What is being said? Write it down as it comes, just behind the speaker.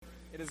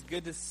It is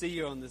good to see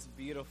you on this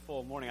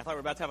beautiful morning. I thought we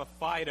were about to have a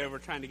fight over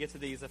trying to get to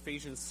these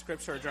Ephesians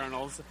scripture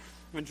journals.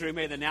 When Drew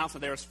made the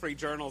announcement, there was free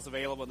journals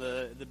available in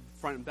the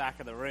front and back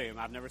of the room.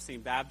 I've never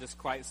seen Baptists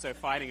quite so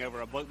fighting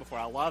over a book before.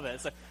 I love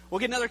it. So we'll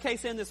get another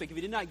case in this week. If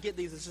you did not get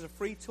these, it's just a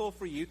free tool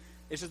for you.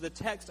 It's just the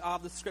text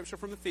of the scripture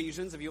from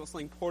Ephesians. If you want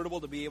something portable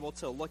to be able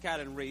to look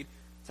at and read,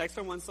 text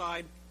on one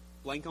side,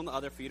 blank on the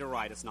other for you to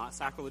write. It's not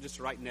sacrilegious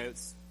to write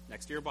notes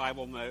next to your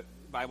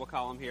Bible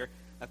column here.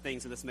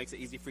 Things, and this makes it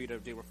easy for you to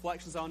do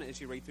reflections on it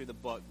as you read through the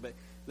book. But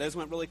those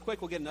went really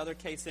quick. We'll get another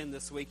case in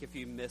this week if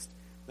you missed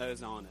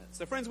those on it.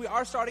 So, friends, we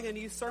are starting a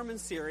new sermon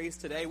series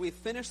today. We've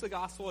finished the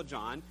Gospel of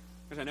John,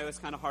 which I know is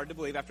kind of hard to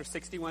believe. After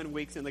 61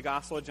 weeks in the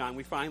Gospel of John,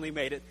 we finally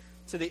made it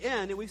to the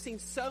end. And we've seen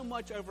so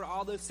much over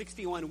all those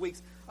 61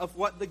 weeks of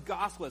what the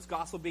gospel is.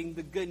 Gospel being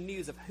the good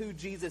news of who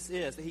Jesus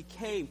is, that he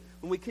came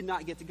when we could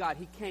not get to God.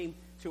 He came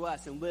to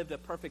us and lived a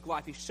perfect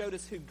life. He showed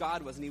us who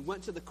God was, and he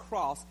went to the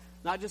cross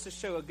not just to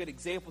show a good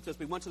example to us,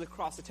 but he went to the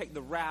cross to take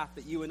the wrath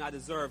that you and I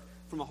deserve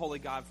from a holy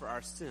God for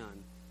our sin.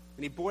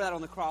 And he bore that on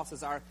the cross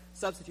as our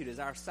substitute, as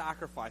our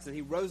sacrifice. And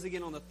he rose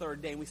again on the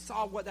third day. And we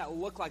saw what that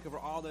looked like over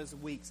all those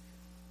weeks.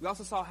 We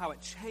also saw how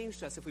it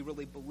changed us if we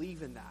really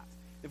believe in that.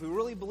 If we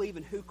really believe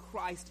in who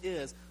Christ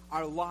is,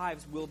 our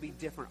lives will be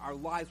different. Our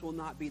lives will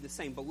not be the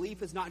same.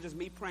 Belief is not just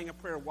me praying a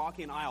prayer,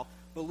 walking an aisle.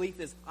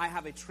 Belief is I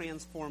have a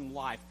transformed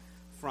life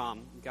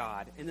from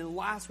God. And then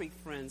last week,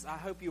 friends, I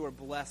hope you were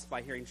blessed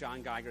by hearing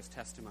John Geiger's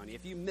testimony.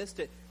 If you missed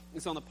it,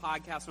 it's on the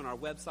podcast on our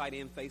website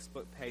and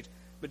Facebook page.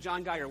 But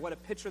John Geiger, what a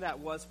picture that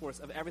was for us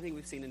of everything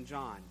we've seen in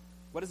John.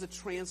 What does a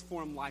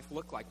transformed life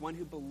look like? One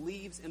who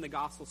believes in the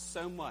gospel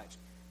so much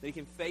that he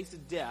can face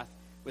death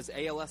when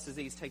ALS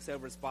disease takes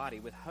over his body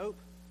with hope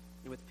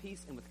and with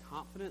peace and with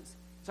confidence.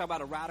 Talk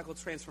about a radical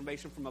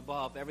transformation from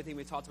above. Everything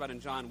we talked about in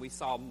John, we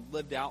saw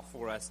lived out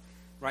for us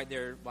right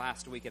there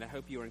last week, and I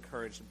hope you were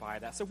encouraged by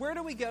that. So where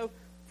do we go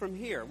from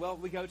here? Well,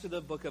 we go to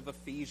the book of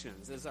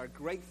Ephesians. It's our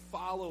great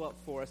follow-up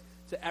for us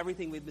to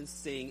everything we've been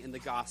seeing in the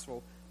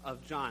Gospel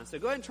of John. So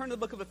go ahead and turn to the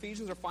book of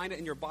Ephesians or find it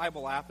in your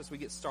Bible app as we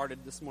get started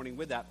this morning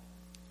with that.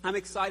 I'm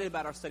excited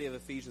about our study of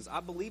Ephesians. I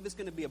believe it's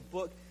going to be a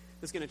book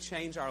that's going to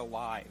change our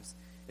lives.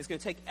 It's going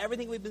to take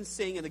everything we've been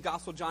seeing in the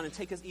Gospel of John and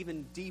take us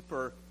even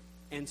deeper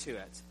into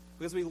it.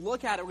 Because we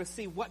look at it, we're going to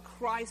see what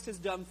Christ has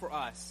done for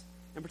us,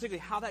 and particularly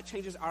how that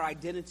changes our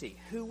identity,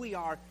 who we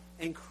are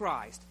in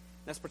Christ.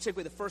 That's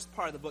particularly the first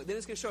part of the book. Then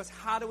it's going to show us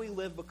how do we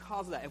live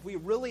because of that. If we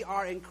really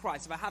are in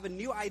Christ, if I have a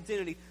new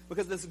identity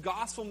because of this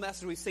gospel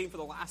message we've seen for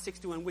the last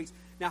 61 weeks,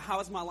 now how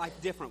is my life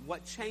different?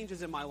 What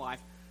changes in my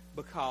life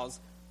because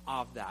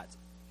of that?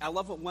 I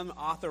love what one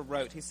author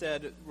wrote. He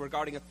said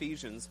regarding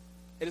Ephesians,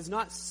 it is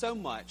not so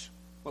much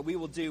what we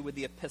will do with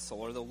the epistle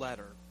or the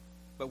letter,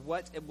 but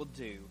what it will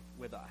do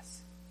with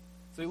us.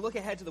 So we look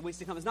ahead to the weeks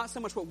to come. It's not so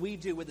much what we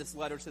do with this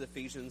letter to the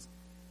Ephesians.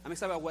 I'm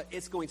excited about what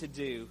it's going to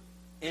do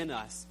in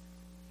us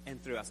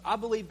and through us. I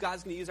believe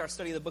God's going to use our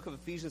study of the book of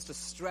Ephesians to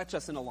stretch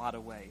us in a lot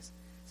of ways.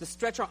 To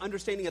stretch our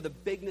understanding of the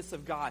bigness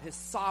of God, his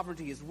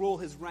sovereignty, his rule,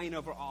 his reign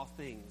over all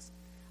things.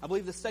 I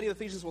believe the study of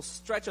Ephesians will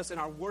stretch us in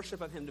our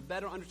worship of him to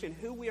better understand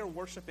who we are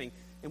worshiping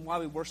and why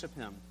we worship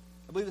him.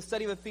 I believe the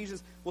study of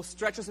Ephesians will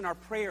stretch us in our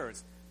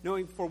prayers,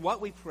 knowing for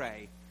what we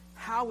pray,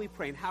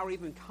 and how we're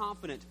even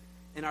confident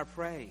in our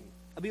praying.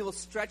 I believe it will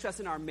stretch us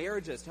in our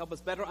marriages to help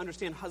us better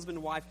understand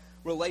husband-wife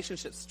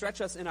relationships,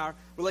 stretch us in our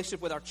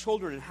relationship with our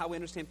children and how we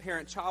understand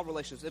parent-child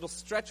relationships. It'll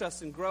stretch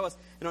us and grow us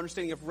in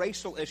understanding of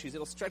racial issues.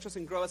 It'll stretch us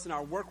and grow us in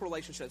our work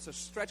relationships. It'll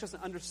stretch us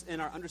in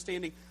our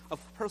understanding of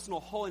personal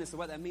holiness and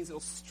what that means.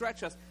 It'll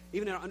stretch us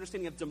even in our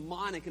understanding of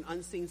demonic and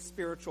unseen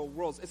spiritual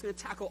worlds. It's going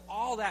to tackle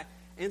all that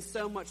and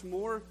so much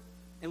more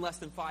in less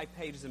than 5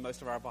 pages in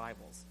most of our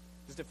Bibles.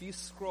 Just a few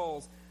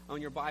scrolls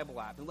on your Bible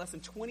app. In less than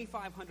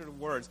 2,500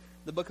 words,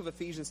 the book of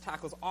Ephesians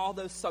tackles all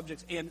those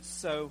subjects and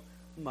so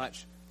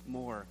much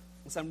more.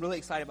 And so I'm really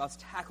excited about us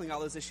tackling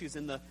all those issues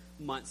in the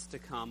months to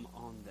come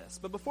on this.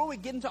 But before we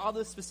get into all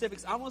those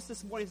specifics, I want us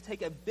this morning to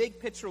take a big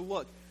picture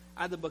look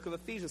at the book of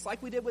Ephesians.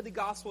 Like we did with the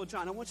Gospel of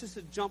John, I want us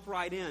to jump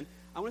right in.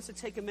 I want us to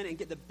take a minute and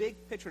get the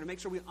big picture to make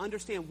sure we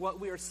understand what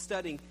we are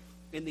studying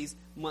in these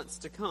months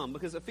to come.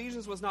 Because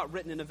Ephesians was not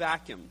written in a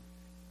vacuum.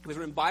 It was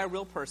written by a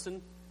real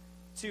person,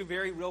 to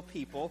very real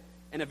people,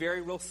 in a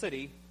very real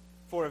city,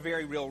 for a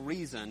very real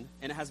reason,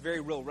 and it has very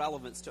real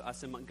relevance to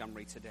us in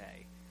Montgomery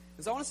today.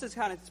 And so I want us to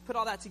kind of put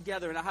all that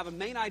together, and I have a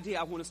main idea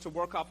I want us to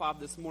work off of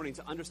this morning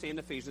to understand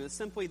Ephesians. It's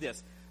simply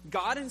this.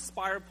 God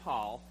inspired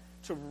Paul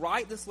to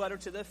write this letter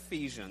to the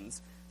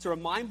Ephesians to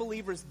remind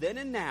believers then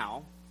and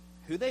now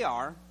who they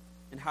are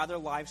and how their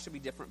lives should be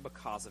different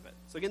because of it.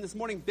 So again, this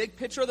morning, big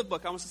picture of the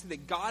book, I want us to see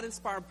that God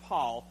inspired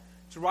Paul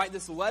to write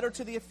this letter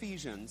to the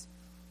Ephesians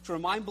to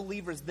remind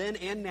believers then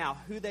and now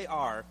who they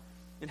are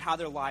and how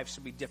their lives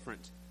should be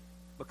different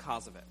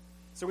because of it.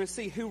 So we're going to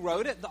see who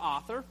wrote it, the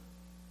author.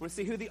 We're going to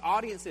see who the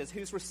audience is,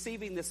 who's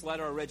receiving this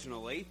letter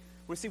originally.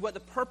 We're going to see what the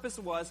purpose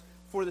was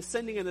for the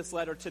sending of this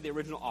letter to the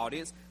original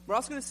audience. We're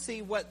also going to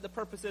see what the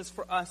purpose is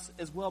for us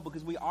as well,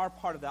 because we are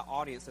part of that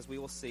audience, as we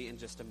will see in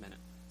just a minute.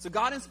 So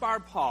God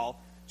inspired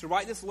Paul to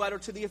write this letter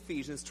to the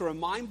Ephesians to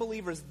remind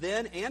believers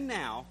then and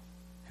now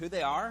who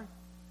they are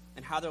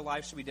and how their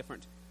lives should be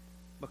different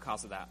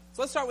because of that.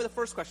 So let's start with the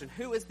first question.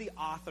 Who is the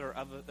author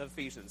of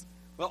Ephesians?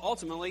 Well,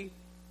 ultimately,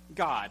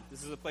 God.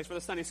 This is a place for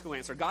the Sunday school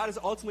answer. God is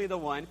ultimately the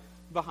one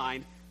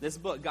behind this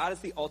book. God is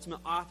the ultimate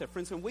author.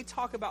 Friends, when we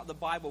talk about the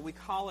Bible, we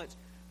call it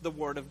the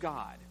Word of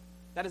God.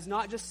 That is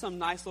not just some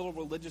nice little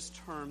religious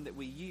term that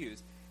we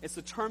use. It's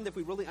the term that if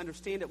we really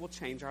understand it will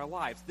change our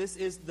lives. This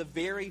is the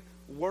very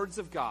words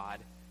of God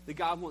that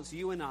God wants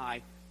you and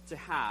I to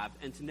have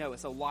and to know.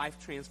 It's a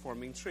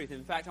life-transforming truth.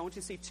 In fact, I want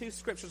you to see two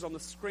scriptures on the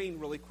screen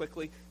really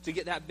quickly to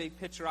get that big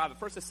picture of it.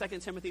 First is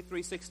 2 Timothy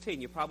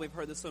 3:16. You probably have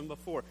heard this one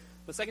before.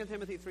 But 2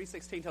 Timothy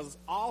 3:16 tells us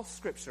all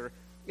Scripture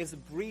is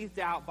breathed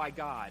out by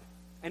God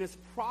and is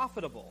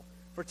profitable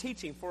for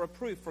teaching, for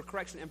reproof, for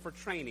correction, and for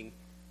training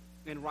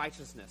in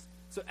righteousness.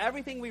 So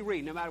everything we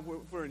read, no matter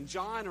if we're in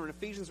John or in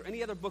Ephesians or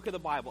any other book of the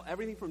Bible,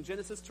 everything from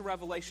Genesis to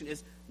Revelation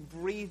is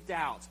breathed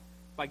out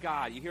by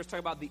God. You hear us talk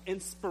about the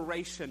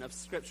inspiration of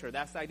Scripture.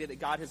 That's the idea that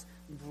God has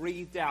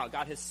breathed out.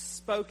 God has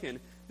spoken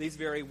these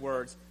very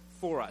words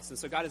for us. And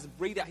so God has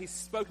breathed out. He's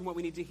spoken what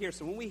we need to hear.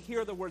 So when we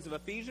hear the words of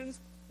Ephesians,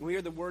 when we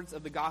hear the words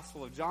of the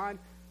Gospel of John,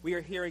 we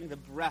are hearing the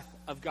breath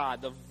of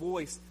God, the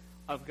voice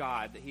of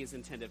God that He has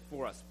intended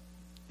for us.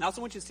 I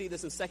also want you to see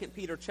this in 2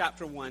 Peter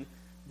chapter 1,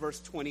 verse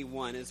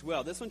 21 as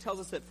well. This one tells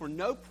us that for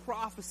no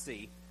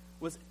prophecy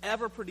was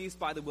ever produced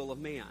by the will of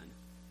man,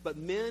 but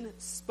men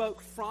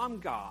spoke from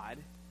God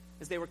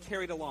as they were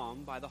carried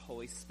along by the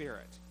Holy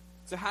Spirit.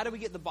 So how do we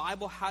get the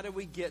Bible? How do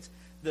we get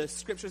the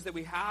scriptures that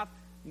we have?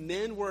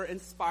 Men were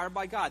inspired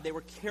by God. They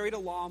were carried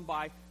along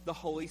by the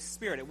Holy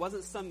Spirit. It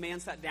wasn't some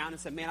man sat down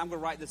and said, man, I'm going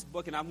to write this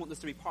book and I want this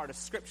to be part of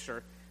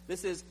Scripture.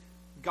 This is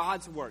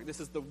God's work. This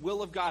is the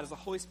will of God as the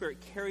Holy Spirit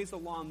carries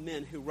along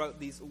men who wrote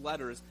these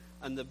letters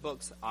and the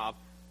books of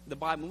the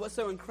Bible. And what's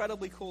so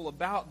incredibly cool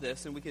about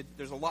this, and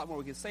there's a lot more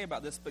we could say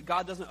about this, but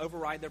God doesn't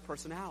override their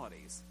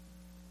personalities.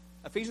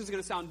 Ephesians is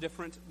going to sound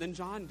different than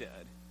John did.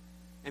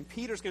 And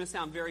Peter's going to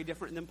sound very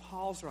different than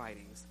Paul's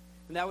writings.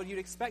 And you'd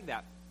expect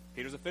that.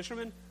 Peter's a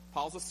fisherman,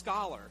 Paul's a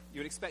scholar.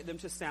 You would expect them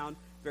to sound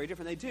very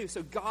different. They do.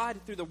 So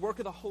God, through the work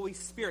of the Holy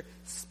Spirit,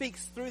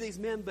 speaks through these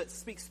men, but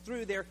speaks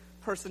through their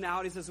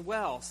personalities as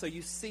well. So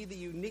you see the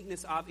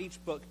uniqueness of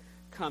each book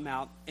come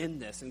out in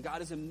this. And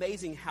God is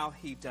amazing how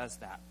He does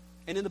that.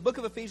 And in the book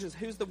of Ephesians,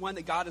 who's the one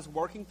that God is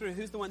working through?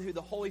 Who's the one who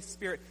the Holy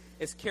Spirit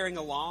is carrying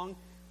along?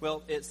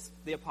 Well, it's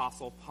the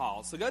Apostle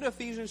Paul. So go to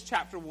Ephesians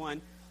chapter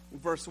 1,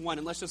 verse 1,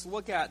 and let's just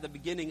look at the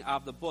beginning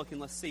of the book and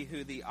let's see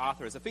who the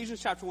author is. Ephesians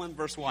chapter 1,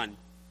 verse 1.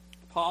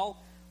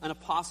 Paul, an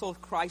apostle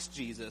of Christ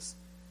Jesus,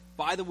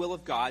 by the will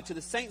of God, to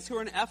the saints who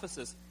are in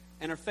Ephesus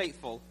and are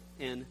faithful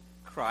in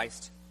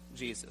Christ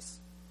Jesus.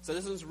 So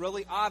this one's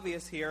really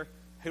obvious here.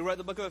 Who wrote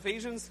the book of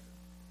Ephesians?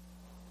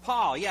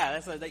 Paul. Yeah,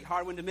 that's a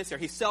hard one to miss here.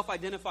 He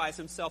self-identifies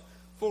himself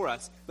for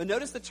us. But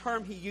notice the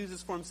term he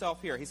uses for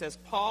himself here. He says,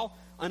 Paul,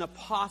 an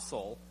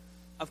apostle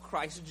of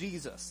Christ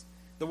Jesus.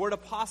 The word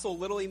apostle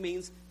literally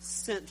means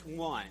sent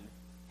one.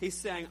 He's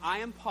saying, I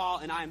am Paul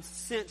and I am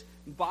sent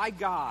by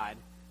God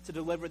to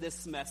deliver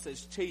this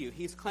message to you.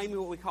 He's claiming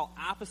what we call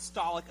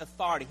apostolic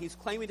authority. He's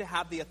claiming to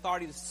have the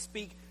authority to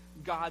speak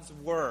God's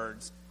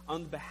words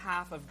on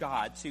behalf of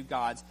God to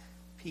God's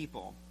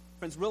people.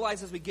 Friends,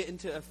 realize as we get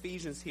into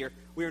Ephesians here,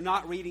 we are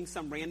not reading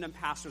some random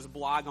pastor's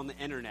blog on the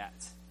internet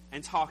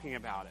and talking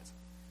about it.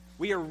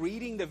 We are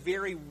reading the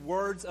very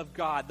words of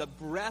God, the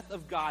breath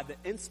of God,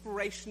 the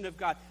inspiration of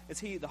God, as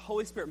the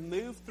Holy Spirit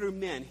moved through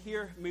men,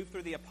 here moved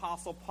through the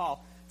Apostle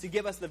Paul, to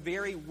give us the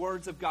very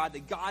words of God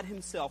that God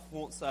Himself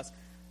wants us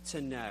to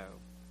know.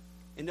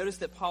 And notice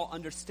that Paul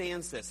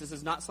understands this. This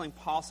is not something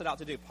Paul set out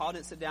to do. Paul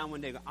didn't sit down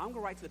one day and go, I'm going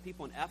to write to the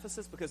people in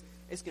Ephesus because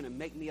it's going to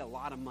make me a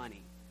lot of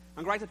money.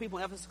 I'm going to write to the people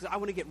in Ephesus because I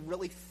want to get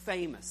really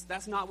famous.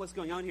 That's not what's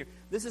going on here.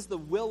 This is the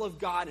will of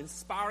God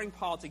inspiring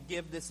Paul to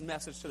give this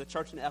message to the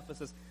church in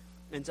Ephesus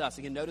and to us.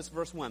 Again, notice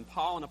verse 1.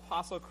 Paul, an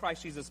apostle of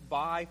Christ Jesus,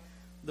 by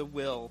the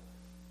will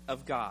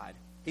of God.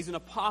 He's an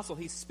apostle.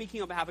 He's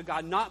speaking on behalf of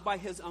God, not by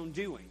his own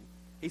doing.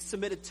 He's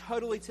submitted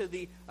totally to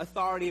the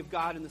authority of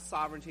God and the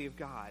sovereignty of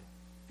God.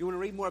 If you want to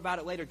read more about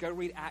it later, go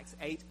read Acts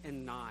 8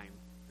 and 9.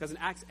 Because in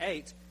Acts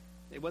 8,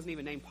 it wasn't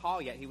even named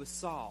Paul yet. He was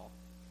Saul.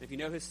 And if you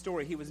know his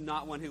story, he was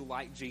not one who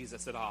liked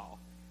Jesus at all.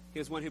 He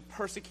was one who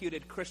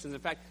persecuted Christians. In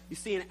fact, you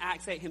see in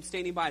Acts 8 him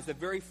standing by as the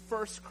very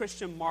first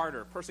Christian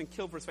martyr, person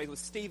killed for his faith, was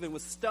Stephen,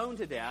 was stoned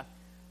to death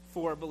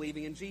for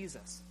believing in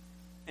Jesus.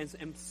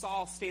 And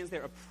Saul stands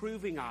there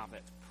approving of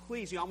it.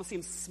 Please, you almost see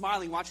him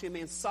smiling, watching a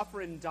man suffer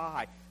and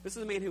die. This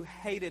is a man who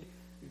hated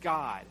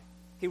God.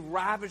 He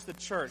ravaged the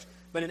church.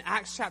 But in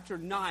Acts chapter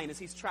 9, as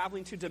he's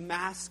traveling to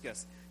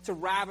Damascus to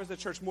ravage the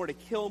church more, to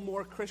kill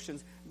more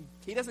Christians,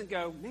 he doesn't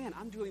go, man,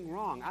 I'm doing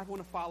wrong. I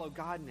want to follow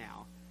God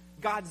now.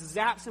 God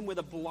zaps him with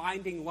a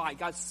blinding light.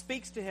 God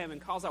speaks to him and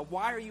calls out,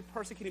 why are you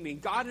persecuting me?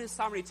 And God in his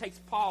sovereignty takes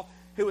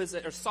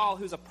Saul,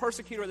 who's a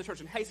persecutor of the church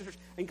and hates the church,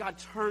 and God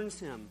turns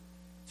him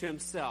to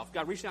himself.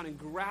 God reaches out and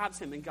grabs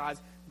him, and God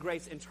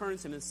grace and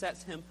turns him and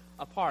sets him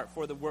apart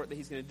for the work that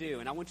he's going to do.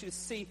 And I want you to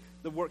see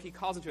the work he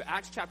calls him to.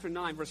 Acts chapter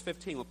 9, verse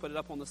 15. We'll put it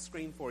up on the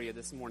screen for you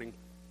this morning.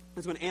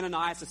 It's when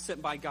Ananias is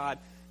sent by God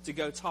to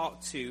go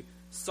talk to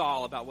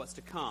Saul about what's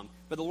to come.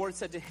 But the Lord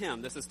said to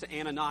him, this is to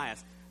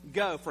Ananias,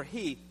 "Go, for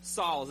he,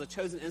 Saul, is a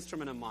chosen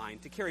instrument of mine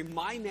to carry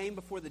my name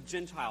before the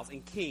Gentiles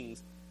and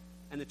kings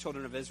and the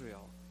children of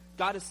Israel."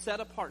 God has set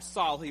apart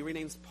Saul, who he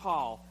renames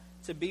Paul,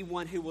 to be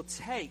one who will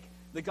take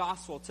the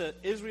gospel to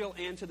Israel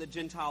and to the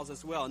Gentiles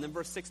as well. And then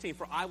verse 16,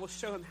 "For I will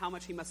show him how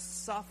much he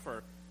must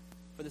suffer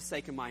for the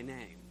sake of my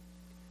name."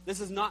 This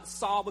is not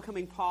Saul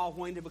becoming Paul,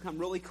 wanting to become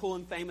really cool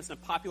and famous and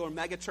a popular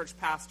megachurch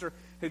pastor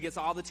who gets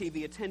all the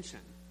TV attention.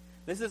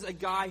 This is a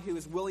guy who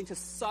is willing to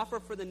suffer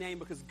for the name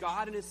because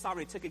God in his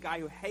sovereignty took a guy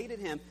who hated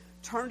him,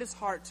 turned his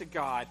heart to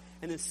God,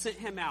 and then sent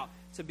him out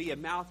to be a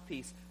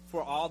mouthpiece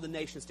for all the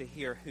nations to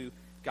hear who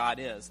God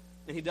is.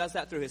 And he does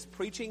that through his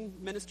preaching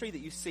ministry that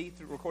you see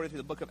recorded through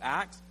the book of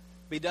Acts,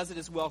 but he does it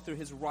as well through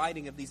his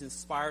writing of these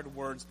inspired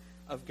words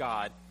of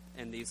God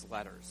and these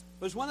letters.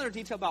 There's one other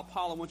detail about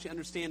Paul I want you to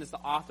understand as the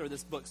author of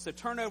this book. So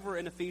turn over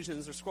in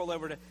Ephesians, or scroll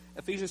over to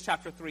Ephesians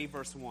chapter 3,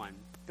 verse 1.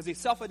 Because he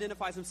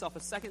self-identifies himself a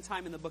second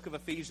time in the book of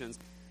Ephesians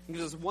and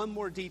gives us one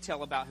more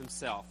detail about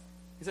himself.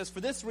 He says,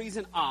 "For this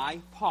reason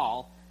I,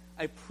 Paul,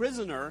 a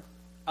prisoner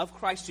of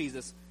Christ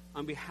Jesus,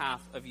 on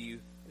behalf of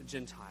you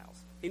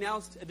Gentiles." He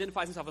now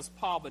identifies himself as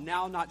Paul, but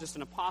now not just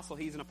an apostle.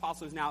 He's an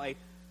apostle who's now a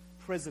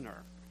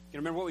prisoner. You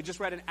remember what we just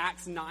read in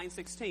Acts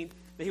 9:16,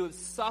 that he would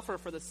suffer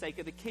for the sake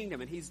of the kingdom.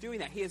 And he's doing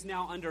that. He is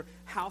now under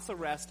house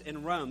arrest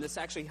in Rome. This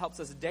actually helps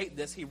us date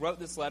this. He wrote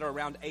this letter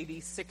around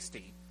AD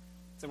 60.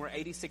 Somewhere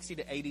AD 60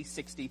 to AD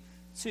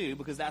 62,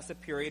 because that's the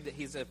period that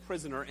he's a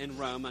prisoner in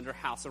Rome under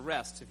house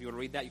arrest. If you want to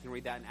read that, you can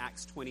read that in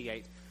Acts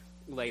 28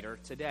 later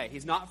today.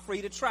 He's not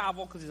free to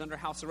travel because he's under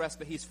house arrest,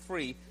 but he's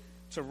free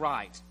to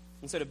write.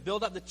 And so to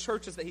build up the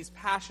churches that he's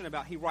passionate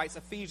about, he writes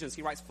Ephesians,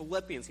 he writes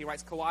Philippians, he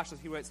writes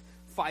Colossians, he writes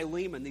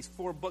Philemon. These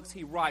 4 books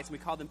he writes, and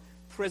we call them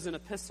prison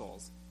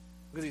epistles,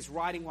 because he's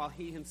writing while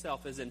he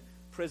himself is in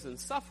prison,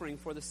 suffering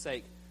for the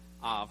sake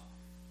of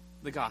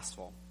the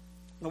gospel.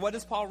 Now, what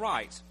does Paul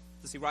write?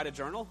 Does he write a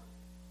journal?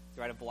 Does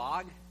he write a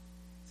blog?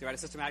 Does he write a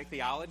systematic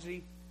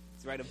theology?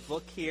 Does he write a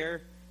book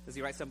here? Does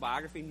he write some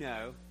biography?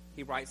 No.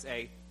 He writes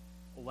a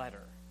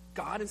letter.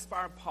 God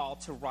inspired Paul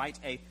to write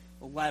a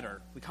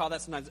letter. We call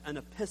that sometimes an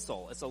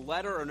epistle. It's a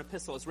letter or an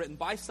epistle. It's written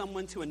by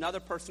someone to another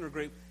person or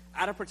group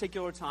at a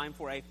particular time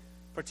for a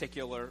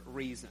particular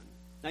reason.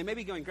 Now, you may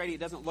be going, "Grady, it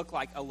doesn't look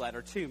like a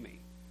letter to me."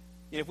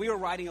 If we were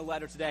writing a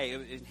letter today,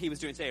 and he was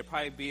doing today, it would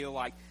probably be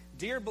like,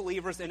 "Dear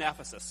believers in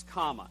Ephesus,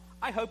 comma,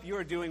 I hope you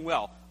are doing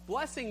well.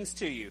 Blessings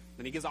to you."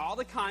 Then he gives all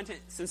the content,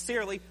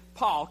 "Sincerely,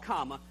 Paul,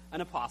 comma, an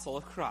apostle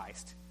of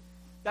Christ."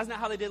 That's not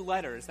how they did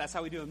letters. That's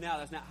how we do them now.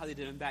 That's not how they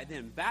did them back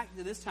then. Back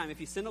to this time, if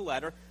you send a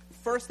letter,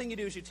 first thing you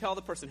do is you tell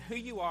the person who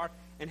you are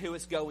and who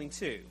it's going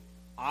to.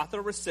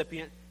 Author,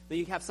 recipient. Then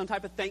you have some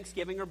type of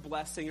thanksgiving or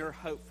blessing or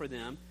hope for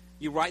them.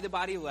 You write the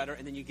body of the letter,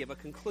 and then you give a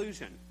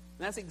conclusion. And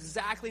that's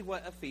exactly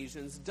what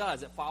Ephesians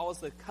does. It follows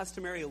the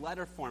customary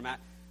letter format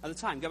of the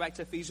time. Go back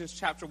to Ephesians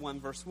chapter 1,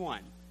 verse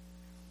 1.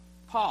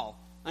 "Paul,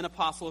 an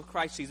apostle of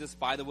Christ Jesus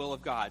by the will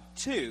of God,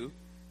 to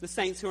the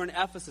saints who are in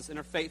Ephesus and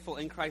are faithful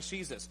in Christ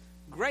Jesus.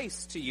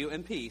 Grace to you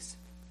and peace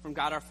from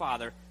God our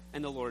Father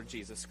and the Lord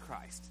Jesus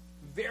Christ."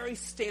 Very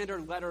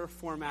standard letter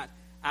format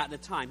at the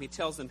time. He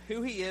tells them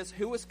who he is,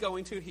 who it's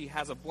going to. He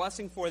has a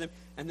blessing for them,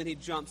 and then he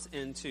jumps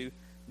into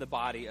the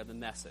body of the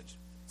message.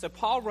 So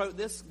Paul wrote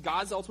this.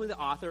 God's ultimately the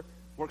author,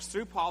 works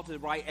through Paul to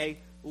write a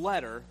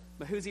letter.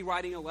 But who's he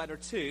writing a letter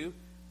to?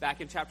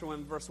 Back in chapter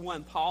 1, verse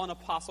 1, "Paul, an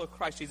apostle of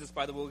Christ Jesus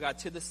by the will of God,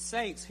 to the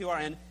saints who are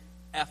in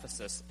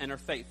Ephesus and are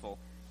faithful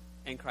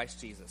in Christ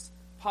Jesus."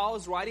 Paul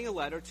is writing a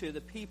letter to the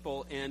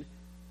people in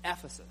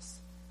Ephesus.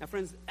 Now,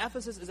 friends,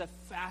 Ephesus is a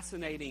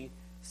fascinating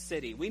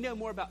city. We know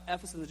more about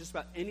Ephesus than just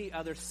about any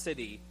other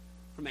city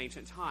from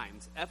ancient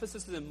times.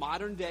 Ephesus is in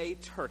modern-day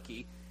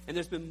Turkey, and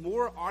there's been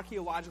more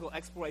archaeological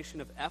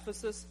exploration of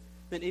Ephesus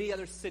than any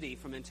other city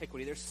from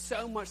antiquity. There's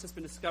so much that's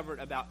been discovered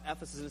about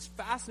Ephesus, and it's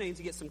fascinating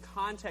to get some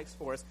context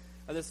for us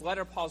of this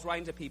letter Paul's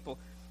writing to people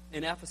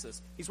in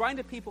Ephesus. He's writing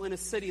to people in a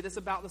city that's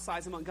about the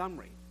size of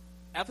Montgomery.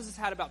 Ephesus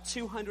had about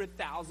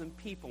 200,000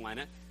 people in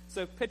it.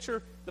 So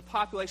picture the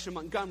population of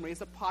Montgomery as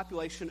the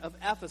population of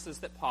Ephesus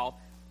that Paul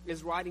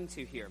is writing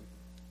to here.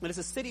 But it's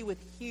a city with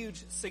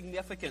huge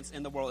significance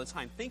in the world at the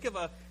time. Think of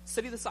a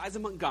city the size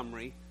of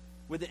Montgomery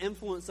with the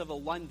influence of a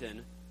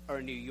London or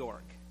a New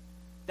York.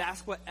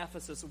 That's what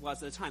Ephesus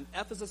was at the time.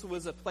 Ephesus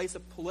was a place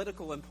of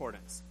political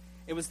importance.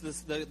 It was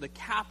the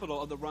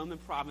capital of the Roman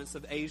province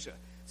of Asia.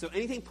 So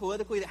anything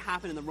politically that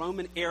happened in the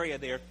Roman area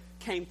there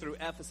came through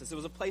Ephesus. It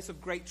was a place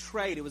of great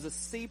trade. It was a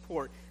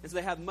seaport. And so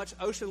they had much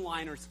ocean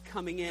liners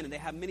coming in, and they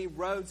had many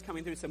roads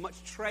coming through. So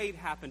much trade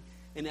happened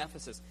in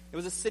Ephesus. It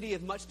was a city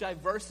of much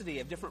diversity,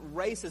 of different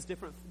races,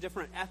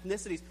 different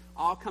ethnicities,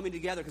 all coming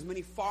together because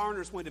many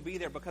foreigners wanted to be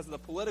there because of the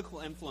political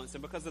influence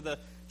and because of the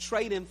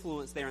trade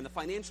influence there and the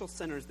financial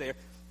centers there.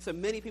 So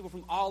many people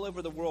from all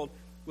over the world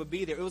would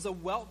be there. It was a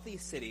wealthy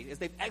city. As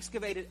they've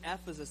excavated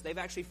Ephesus, they've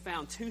actually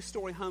found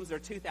 2-story homes that are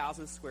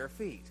 2,000 square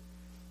feet.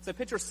 So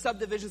picture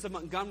subdivisions of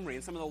Montgomery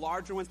and some of the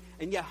larger ones,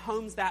 and yet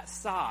homes that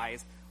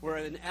size were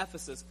in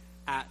Ephesus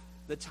at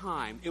the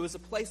time. It was a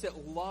place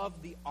that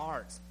loved the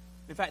arts.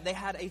 In fact, they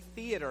had a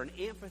theater, an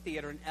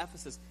amphitheater in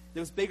Ephesus that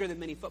was bigger than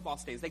many football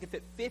stadiums. They could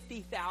fit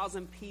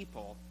 50,000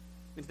 people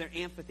into their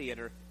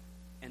amphitheater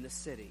in the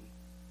city.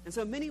 And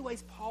so in many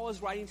ways, Paul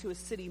is writing to a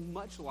city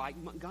much like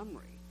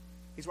Montgomery.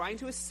 He's writing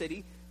to a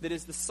city that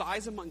is the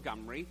size of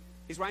Montgomery.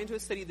 He's writing to a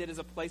city that is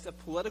a place of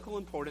political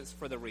importance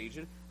for the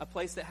region, a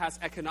place that has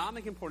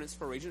economic importance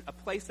for the region, a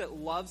place that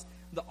loves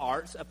the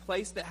arts, a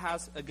place that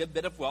has a good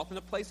bit of wealth, and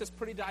a place that's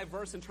pretty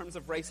diverse in terms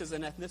of races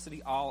and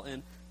ethnicity all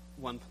in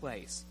one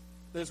place.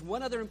 There's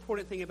one other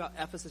important thing about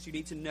Ephesus you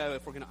need to know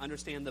if we're going to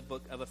understand the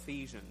book of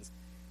Ephesians.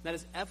 That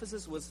is,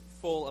 Ephesus was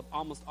full of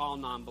almost all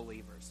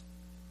non-believers.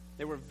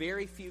 There were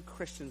very few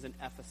Christians in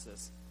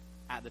Ephesus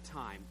at the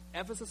time.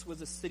 Ephesus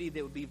was a city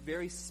that would be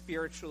very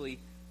spiritually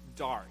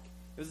dark.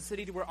 It was a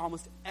city where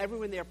almost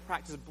everyone there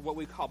practiced what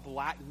we call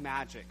black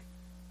magic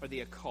or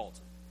the occult.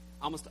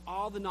 Almost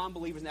all the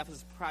non-believers in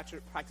Ephesus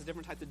practiced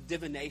different types of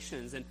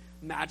divinations and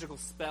magical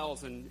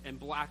spells and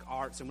black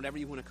arts and whatever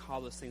you want to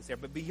call those things there.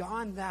 But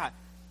beyond that,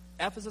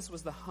 Ephesus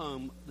was the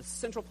home, the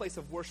central place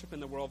of worship in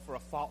the world for a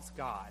false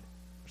god,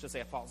 or should I say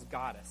a false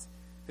goddess,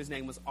 whose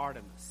name was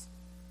Artemis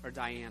or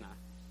Diana.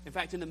 In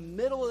fact, in the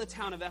middle of the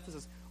town of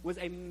Ephesus was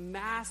a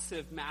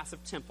massive,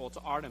 massive temple to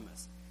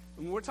Artemis.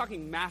 When we're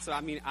talking massive,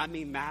 I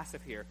mean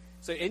massive here.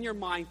 So in your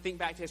mind, think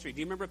back to history. Do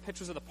you remember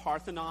pictures of the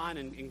Parthenon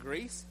in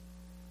Greece?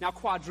 Now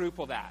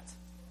quadruple that.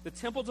 The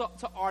temple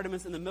to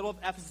Artemis in the middle of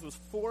Ephesus was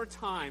 4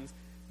 times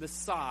the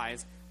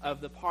size of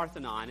the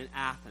Parthenon in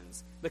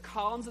Athens. The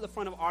columns at the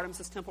front of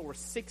Artemis' temple were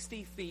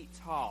 60 feet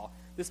tall.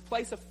 This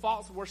place of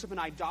false worship and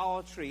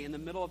idolatry in the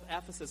middle of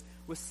Ephesus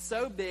was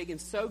so big and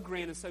so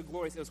grand and so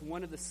glorious, it was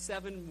one of the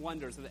 7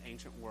 wonders of the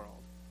ancient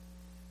world.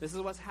 This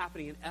is what's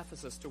happening in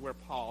Ephesus to where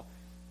Paul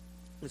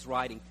is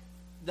writing.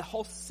 The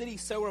whole city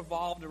so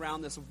revolved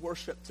around this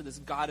worship to this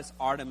goddess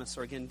Artemis,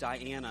 or again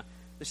Diana,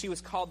 that she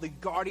was called the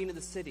guardian of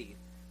the city.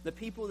 The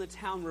people in the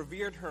town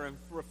revered her and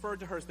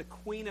referred to her as the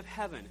Queen of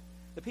Heaven.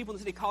 The people in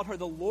the city called her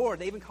the Lord.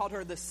 They even called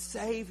her the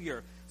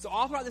Savior. So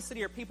all throughout the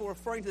city are people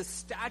referring to the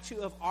statue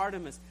of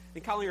Artemis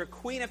and calling her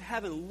Queen of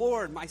Heaven,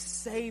 Lord, my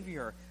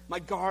Savior, my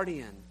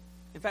guardian.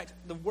 In fact,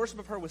 the worship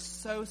of her was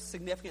so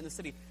significant in the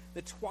city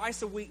that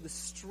twice a week the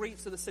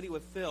streets of the city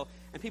would fill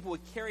and people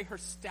would carry her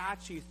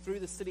statue through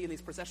the city in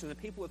these processions, and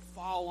people would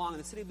follow along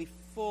and the city would be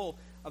full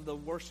of the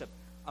worship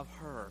of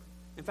her.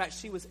 In fact,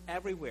 she was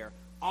everywhere.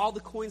 All the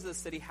coins of the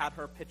city had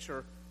her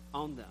picture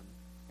on them.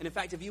 And in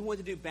fact, if you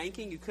wanted to do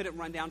banking, you couldn't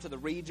run down to the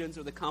Regions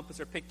or the Compass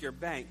or pick your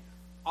bank.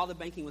 All the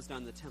banking was done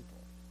in the temple.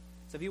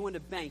 So if you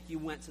wanted to bank, you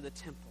went to the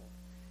temple.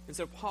 And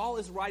so Paul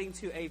is writing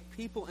to a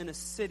people in a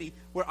city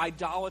where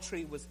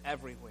idolatry was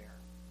everywhere,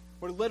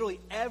 where literally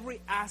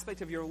every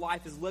aspect of your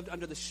life is lived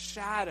under the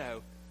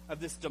shadow of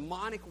this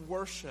demonic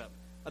worship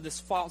of this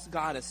false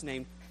goddess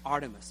named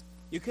Artemis.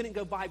 You couldn't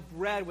go buy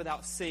bread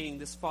without seeing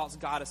this false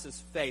goddess's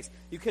face.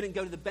 You couldn't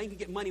go to the bank and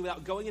get money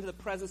without going into the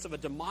presence of a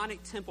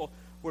demonic temple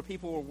where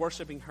people were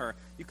worshiping her.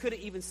 You couldn't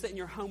even sit in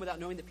your home without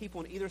knowing that people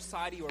on either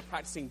side of you were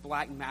practicing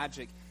black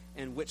magic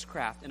and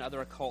witchcraft and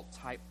other occult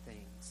type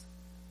things.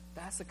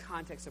 That's the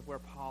context of where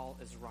Paul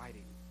is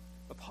writing.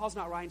 But Paul's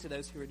not writing to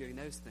those who are doing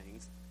those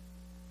things.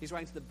 He's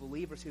writing to the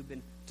believers who've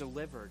been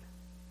delivered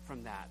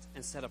from that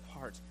and set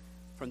apart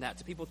from that,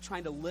 to people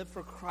trying to live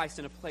for Christ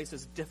in a place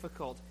as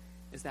difficult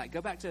as that.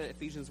 Go back to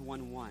Ephesians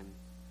 1:1.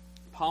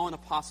 Paul, an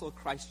apostle of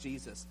Christ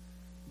Jesus,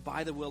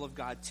 by the will of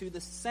God, to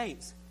the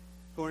saints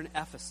who are in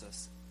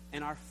Ephesus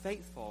and are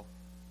faithful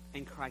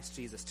in Christ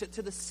Jesus.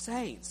 To the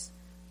saints,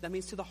 that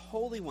means to the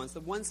holy ones, the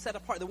ones set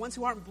apart, the ones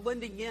who aren't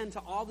blending into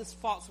all this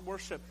false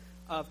worship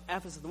of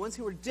Ephesus, the ones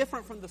who are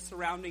different from the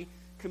surrounding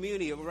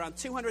community of around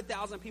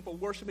 200,000 people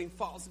worshiping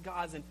false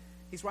gods. And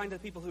he's writing to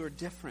the people who are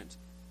different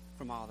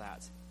from all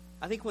that.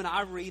 I think when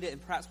I read it,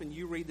 and perhaps when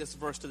you read this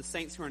verse to the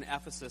saints who are in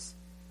Ephesus,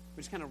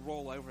 we just kind of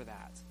roll over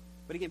that.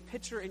 But again,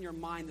 picture in your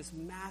mind this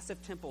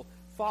massive temple,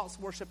 false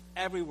worship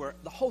everywhere.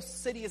 The whole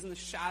city is in the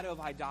shadow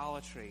of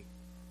idolatry.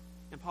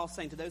 And Paul's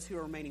saying to those who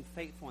are remaining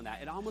faithful in that,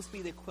 it'd almost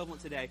be the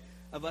equivalent today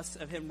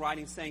of him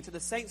writing, saying, to the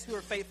saints who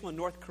are faithful in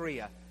North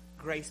Korea,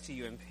 grace to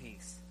you and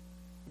peace.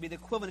 It'd be the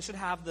equivalent. It should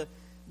have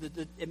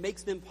it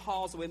makes them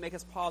pause the way it makes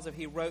us pause if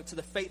he wrote, to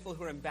the faithful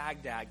who are in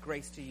Baghdad,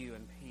 grace to you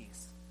and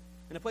peace.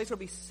 In a place where it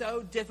would be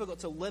so difficult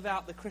to live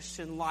out the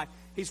Christian life,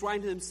 he's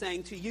writing to them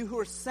saying, to you who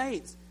are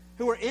saints,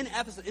 who are in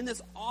Ephesus, in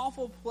this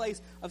awful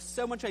place of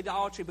so much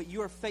idolatry, but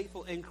you are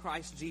faithful in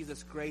Christ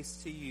Jesus,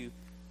 grace to you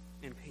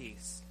and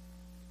peace.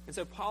 And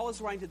so Paul is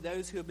writing to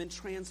those who have been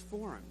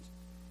transformed.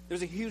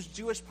 There's a huge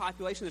Jewish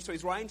population there, so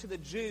he's writing to the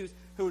Jews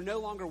who are no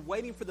longer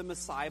waiting for the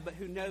Messiah, but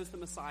who knows the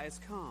Messiah has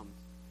come.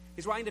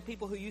 He's writing to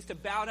people who used to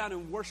bow down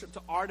and worship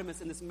to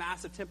Artemis in this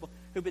massive temple,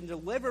 who've been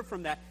delivered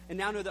from that, and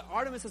now know that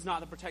Artemis is not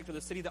the protector of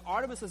the city, that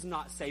Artemis is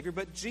not Savior,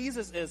 but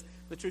Jesus is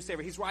the true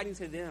Savior. He's writing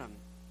to them.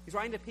 He's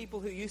writing to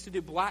people who used to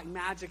do black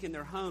magic in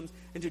their homes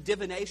and do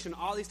divination,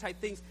 all these type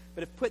things,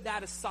 but have put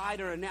that aside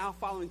and are now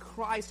following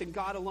Christ and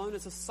God alone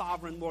as a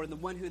sovereign Lord and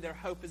the one who their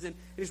hope is in. And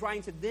he's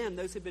writing to them,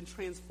 those who have been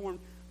transformed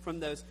from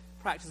those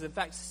practices. In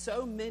fact,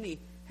 so many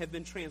have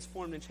been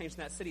transformed and changed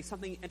in that city.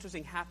 Something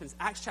interesting happens.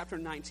 Acts chapter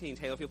 19,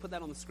 Taylor, if you'll put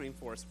that on the screen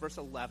for us, verse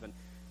 11.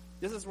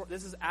 This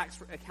is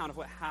Acts' account of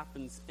what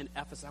happens in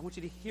Ephesus. I want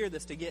you to hear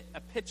this to get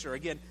a picture,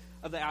 again,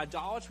 of the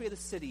idolatry of the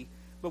city,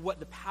 but what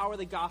the power of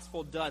the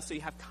gospel does, so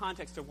you have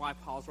context of why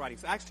Paul's writing.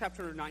 So Acts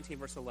chapter 19,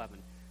 verse 11.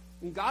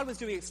 And God was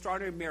doing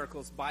extraordinary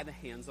miracles by the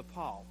hands of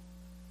Paul.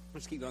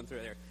 Let's keep going through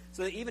it there.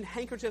 So that even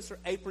handkerchiefs or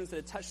aprons that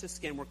had touched his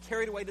skin were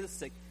carried away to the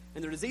sick,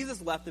 and their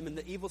diseases left them, and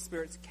the evil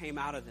spirits came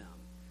out of them.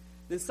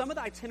 Then some of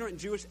the itinerant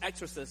Jewish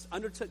exorcists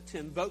undertook to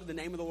invoke the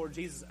name of the Lord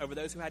Jesus over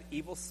those who had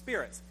evil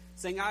spirits,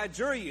 saying, I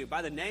adjure you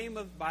by the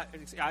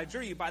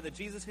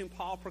Jesus whom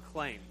Paul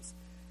proclaims.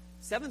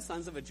 7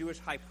 sons of a Jewish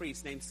high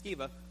priest named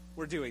Sceva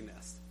were doing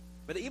this.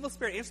 But the evil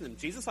spirit answered them,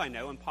 Jesus I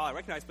know, and Paul I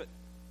recognize, but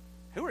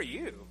who are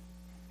you?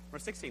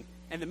 Verse 16.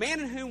 And the man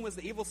in whom was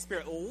the evil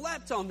spirit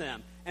leapt on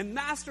them and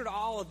mastered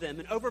all of them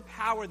and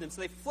overpowered them.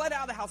 So they fled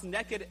out of the house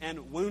naked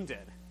and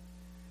wounded.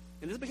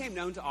 And this became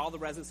known to all the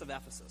residents of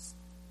Ephesus,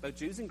 both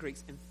Jews and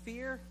Greeks, and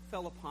fear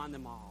fell upon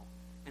them all.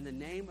 And the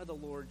name of the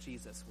Lord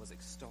Jesus was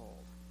extolled.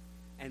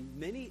 And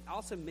many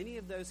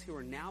of those who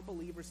are now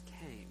believers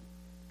came,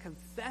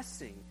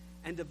 confessing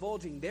and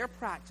divulging their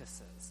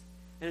practices.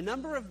 And a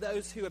number of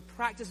those who had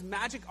practiced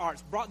magic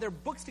arts brought their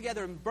books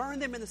together and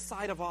burned them in the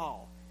sight of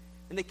all.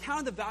 And they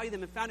counted the value of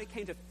them and found it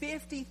came to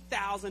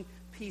 50,000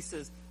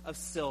 pieces of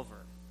silver.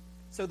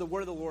 So the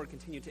word of the Lord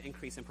continued to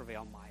increase and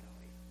prevail mightily.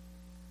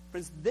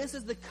 Friends, this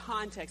is the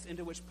context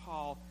into which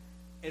Paul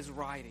is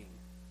writing.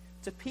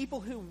 To people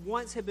who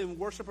once had been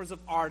worshipers of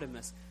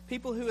Artemis,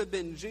 people who had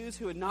been Jews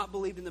who had not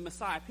believed in the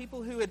Messiah,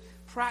 people who had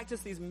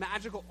practiced these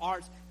magical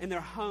arts in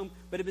their home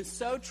but had been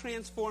so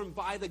transformed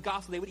by the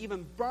gospel, they would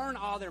even burn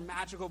all their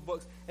magical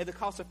books at the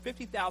cost of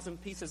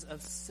 50,000 pieces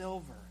of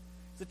silver.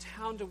 It's a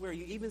town to where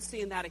you even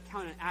see in that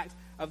account an act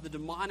of the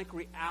demonic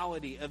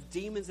reality of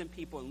demons and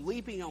people and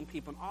leaping on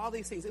people and all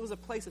these things. It was a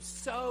place of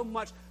so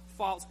much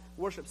false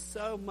worship,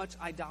 so much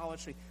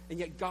idolatry. And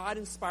yet God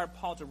inspired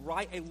Paul to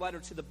write a letter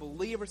to the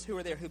believers who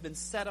are there, who've been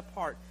set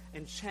apart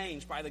and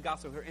changed by the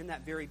gospel, who are in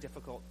that very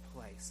difficult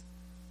place.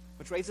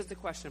 Which raises the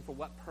question, for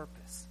what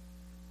purpose?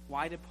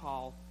 Why did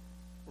Paul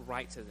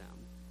write to them?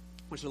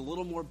 Which is a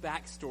little more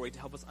backstory to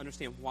help us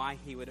understand why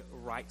he would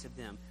write to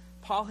them.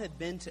 Paul had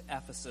been to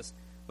Ephesus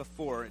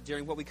before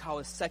during what we call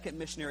his second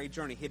missionary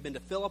journey. He had been to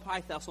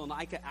Philippi,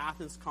 Thessalonica,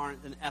 Athens,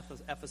 Corinth, and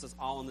Ephesus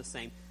all on the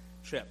same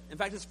trip. In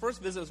fact, his first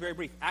visit was very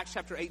brief. Acts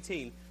chapter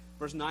 18,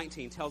 verse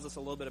 19 tells us a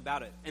little bit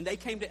about it. And they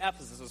came to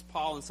Ephesus, as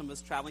Paul and some of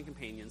his traveling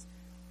companions,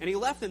 and he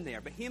left them there.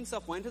 But he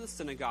himself went to the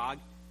synagogue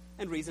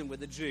and reasoned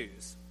with the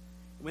Jews.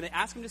 And when they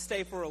asked him to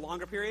stay for a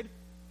longer period,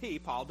 he,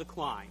 Paul,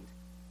 declined.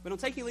 But on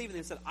taking leave of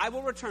them, he said, I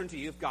will return to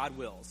you if God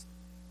wills.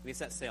 And he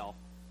set sail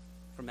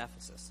from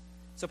Ephesus.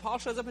 So Paul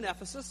shows up in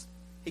Ephesus.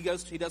 He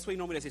does what he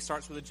normally does. He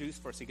starts with the Jews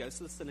first. He goes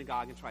to the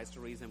synagogue and tries to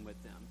reason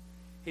with them.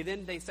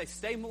 They say,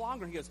 stay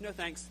longer. He goes, no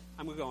thanks,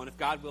 I'm going to go. And if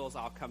God wills,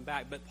 I'll come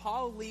back. But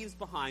Paul leaves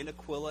behind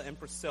Aquila and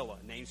Priscilla,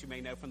 names you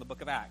may know from the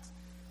book of Acts.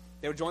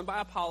 They were joined by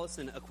Apollos,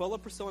 and Aquila,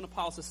 Priscilla, and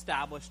Apollos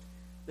established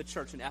the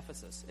church in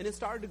Ephesus. And it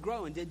started to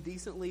grow and did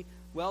decently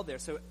well there.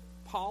 So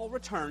Paul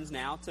returns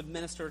now to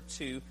minister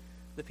to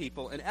the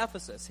people in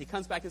Ephesus. He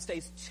comes back and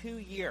stays 2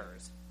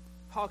 years.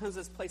 Paul comes to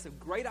this place of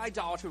great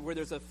idolatry where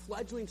there's a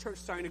fledgling church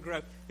starting to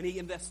grow, and he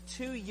invests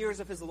 2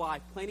 years of his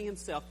life planning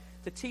himself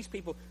to teach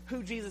people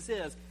who Jesus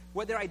is,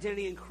 what their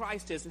identity in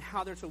Christ is, and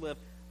how they're to live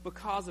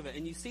because of it.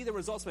 And you see the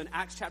results of it in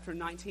Acts chapter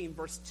 19,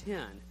 verse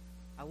 10.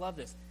 I love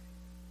this.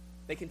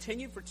 They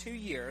continued for 2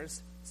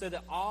 years so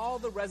that all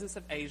the residents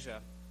of Asia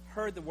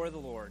heard the word of the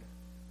Lord,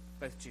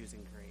 both Jews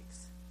and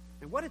Greeks.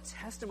 And what a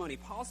testimony.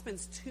 Paul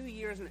spends 2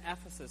 years in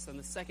Ephesus on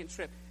the second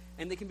trip,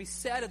 and they can be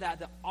said of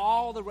that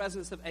all the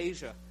residents of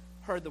Asia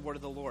heard the word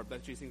of the Lord,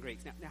 both Jews and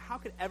Greeks. Now, how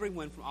could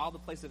everyone from all the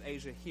places of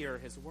Asia hear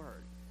his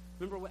word?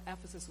 Remember what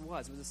Ephesus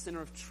was. It was a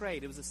center of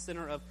trade. It was a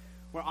center of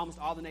where almost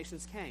all the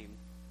nations came.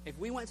 If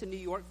we went to New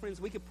York, friends,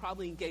 we could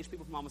probably engage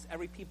people from almost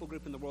every people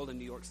group in the world in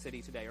New York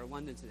City today or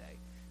London today.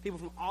 People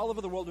from all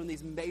over the world in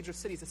these major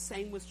cities. The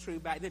same was true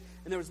back then.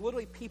 And there was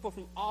literally people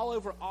from all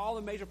over all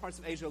the major parts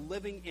of Asia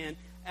living in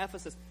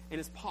Ephesus. And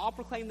as Paul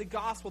proclaimed the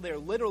gospel there,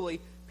 literally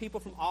people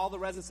from all the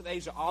residents of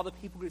Asia, all the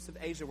people groups of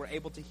Asia were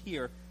able to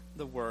hear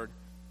the word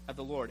of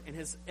the Lord. And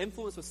his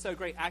influence was so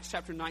great. Acts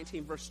chapter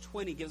 19, verse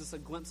 20 gives us a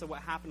glimpse of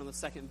what happened on the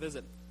second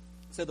visit.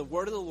 So the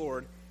word of the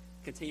Lord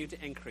continued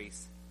to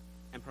increase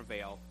and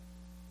prevail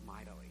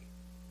mightily.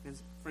 And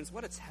friends,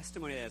 what a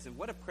testimony that is, and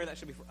what a prayer that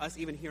should be for us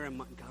even here in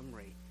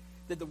Montgomery,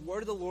 that the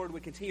word of the Lord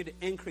would continue to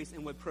increase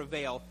and would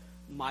prevail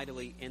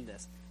mightily in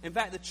this. In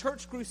fact, the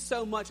church grew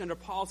so much under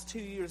Paul's 2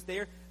 years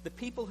there, the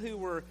people who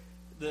were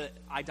the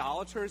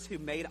idolaters who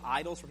made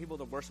idols for people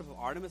to worship of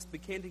Artemis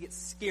began to get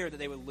scared that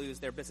they would lose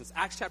their business.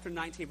 Acts chapter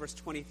 19, verse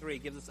 23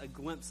 gives us a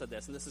glimpse of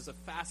this, and this is a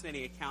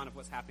fascinating account of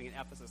what's happening in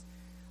Ephesus.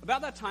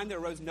 About that time, there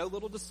arose no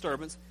little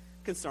disturbance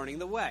concerning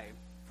the way.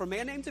 For a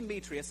man named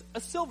Demetrius,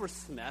 a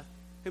silversmith,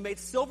 who made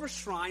silver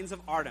shrines of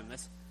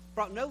Artemis,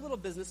 brought no little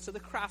business to the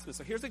craftsmen.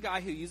 So here's a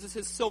guy who uses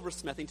his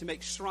silversmithing to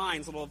make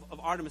shrines of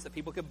Artemis that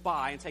people could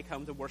buy and take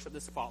home to worship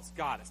this false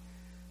goddess.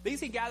 These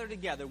he gathered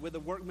together with the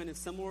workmen in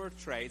similar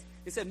trades.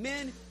 He said,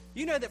 "Men,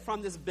 you know that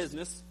from this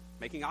business,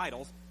 making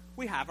idols,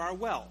 we have our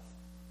wealth.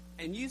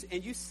 And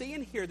you see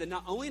and hear that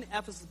not only in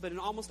Ephesus, but in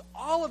almost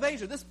all of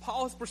Asia, this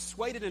Paul has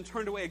persuaded and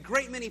turned away a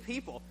great many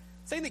people,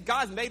 saying that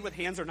gods made with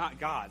hands are not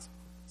gods."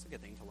 It's a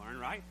good thing to learn,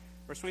 right?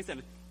 Verse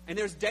 27. "And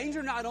there's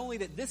danger not only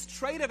that this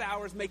trade of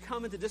ours may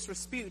come into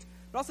disrepute,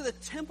 but also the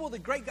temple of the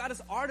great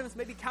goddess Artemis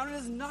may be counted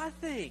as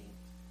nothing."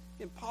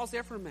 And pause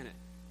there for a minute.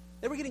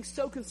 They were getting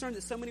so concerned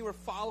that so many were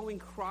following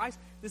Christ.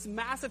 This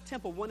massive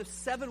temple, one of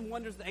 7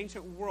 wonders of the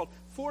ancient world,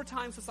 4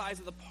 times the size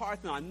of the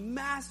Parthenon,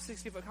 massive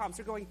 60-foot columns.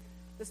 They're going,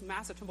 this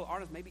massive temple of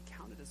Artemis may be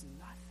counted as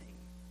nothing.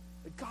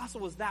 The gospel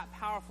was that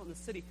powerful in the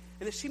city,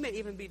 and that she may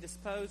even be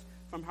disposed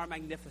from her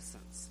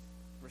magnificence.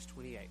 Verse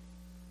 28.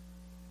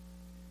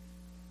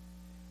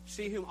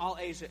 "She whom all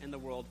Asia and the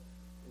world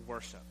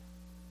worship."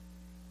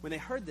 When they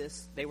heard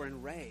this, they were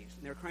enraged,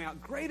 and they were crying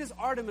out, "Great is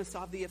Artemis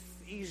of the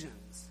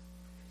Ephesians."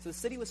 So the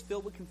city was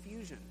filled with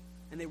confusion,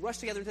 and they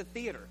rushed together into the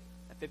theater,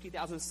 that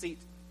 50,000-seat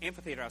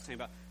amphitheater I was talking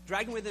about,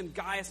 dragging with them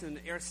Gaius and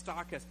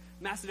Aristarchus,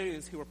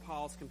 Macedonians who were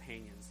Paul's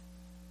companions,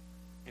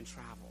 and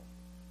travel.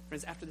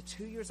 Friends, after the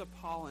 2 years of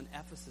Paul in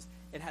Ephesus,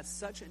 it had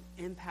such an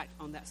impact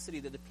on that city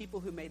that the people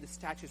who made the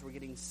statues were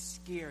getting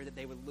scared that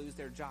they would lose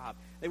their job.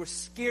 They were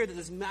scared that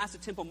this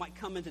massive temple might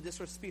come into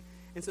disrepute.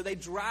 And so they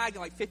dragged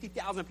like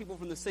 50,000 people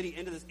from the city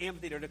into this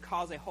amphitheater to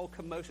cause a whole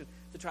commotion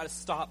to try to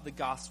stop the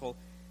gospel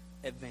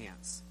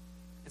advance.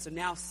 And so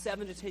now,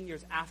 7 to 10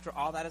 years after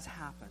all that has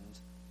happened,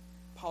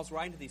 Paul's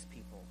writing to these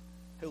people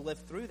who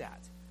lived through that,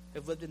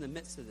 who've lived in the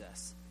midst of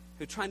this,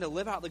 who are trying to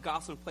live out the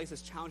gospel in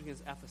places challenging as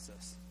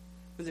Ephesus.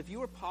 Because if you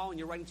were Paul and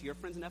you're writing to your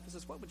friends in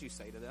Ephesus, what would you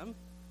say to them?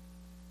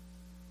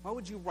 What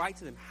would you write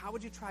to them? How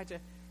would you try to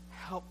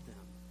help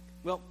them?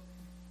 Well,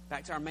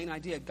 back to our main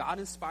idea, God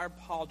inspired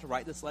Paul to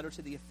write this letter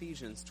to the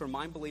Ephesians to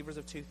remind believers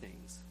of 2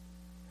 things: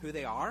 who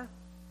they are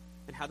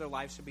and how their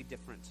lives should be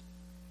different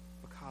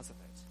because of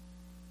it.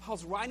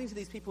 Paul's writing to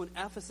these people in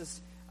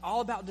Ephesus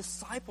all about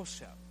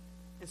discipleship.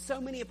 In so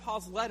many of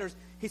Paul's letters,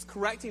 he's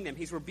correcting them.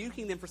 He's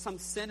rebuking them for some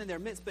sin in their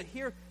midst. But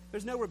here,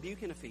 there's no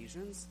rebuke in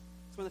Ephesians.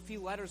 It's one of the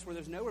few letters where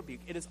there's no rebuke.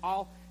 It is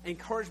all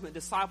encouragement,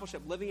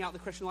 discipleship, living out the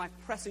Christian life,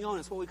 pressing on.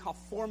 It's what we call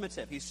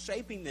formative. He's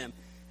shaping them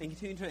and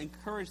continuing to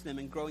encourage them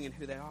and growing in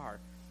who they are.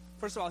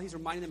 First of all, he's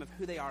reminding them of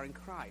who they are in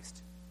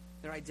Christ,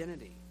 their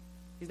identity.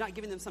 He's not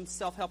giving them some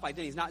self-help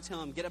identity. He's not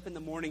telling them, get up in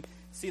the morning,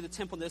 see the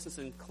temple distance,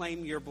 and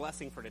claim your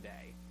blessing for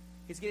today.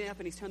 He's getting up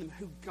and he's telling them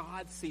who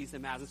God sees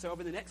them as. And so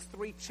over the next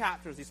 3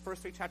 chapters, these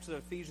first 3 chapters of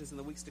Ephesians in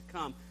the weeks to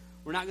come,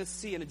 we're not going to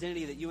see an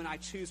identity that you and I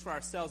choose for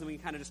ourselves and we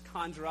can kind of just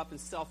conjure up in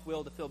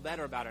self-will to feel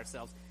better about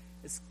ourselves.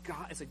 It's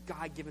a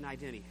God-given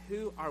identity.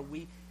 Who are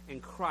we in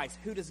Christ?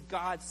 Who does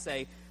God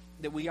say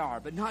that we are?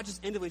 But not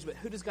just individually,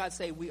 but who does God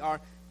say we are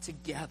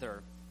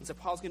together? And so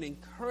Paul's going to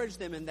encourage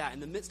them in that.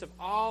 In the midst of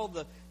all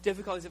the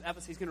difficulties of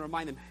Ephesus, he's going to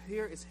remind them,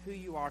 here is who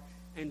you are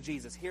in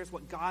Jesus. Here's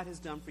what God has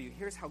done for you.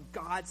 Here's how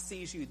God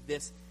sees you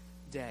this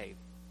day.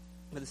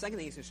 But the second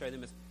thing he's going to show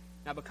them is,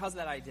 now because of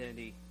that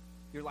identity,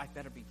 your life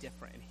better be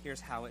different, and here's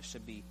how it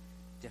should be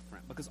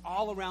different. Because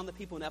all around the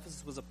people in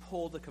Ephesus was a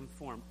pull to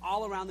conform.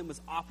 All around them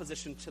was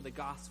opposition to the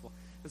gospel.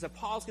 And so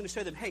Paul's going to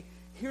show them, hey,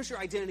 here's your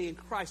identity in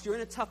Christ. You're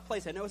in a tough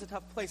place. I know it's a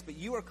tough place, but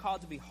you are called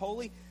to be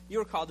holy.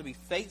 You are called to be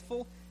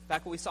faithful.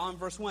 Back what we saw in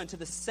verse 1, to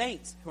the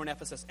saints who are in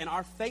Ephesus and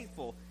are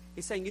faithful.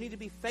 He's saying you need to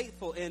be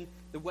faithful in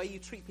the way you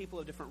treat people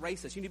of different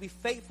races. You need to be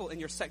faithful in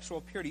your sexual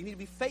purity. You need to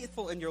be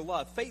faithful in your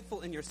love,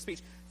 faithful in your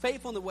speech,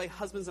 faithful in the way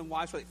husbands and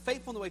wives relate,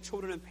 faithful in the way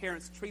children and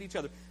parents treat each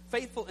other,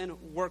 faithful in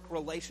work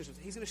relationships.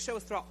 He's going to show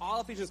us throughout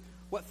all of Ephesians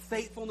what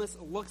faithfulness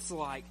looks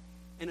like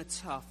in a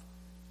tough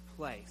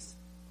place.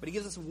 But he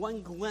gives us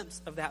one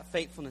glimpse of that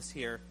faithfulness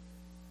here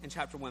in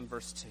chapter 1,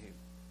 verse 2.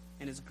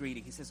 In his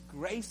greeting, he says,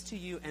 "Grace to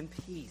you and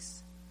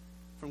peace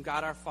from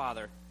God our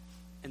Father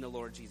and the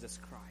Lord Jesus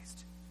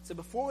Christ." So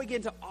before we get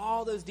into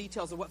all those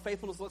details of what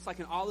faithfulness looks like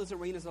in all those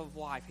arenas of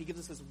life, he gives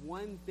us this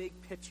one big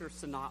picture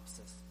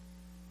synopsis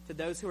to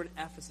those who are in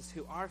Ephesus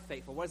who are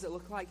faithful. What does it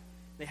look like?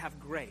 They have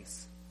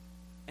grace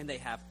and they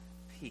have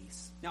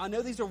peace. Now, I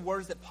know these are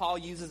words that Paul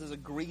uses as a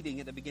greeting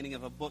at the beginning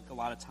of a book a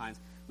lot of times,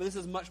 but this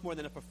is much more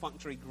than a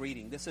perfunctory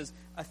greeting. This is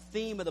a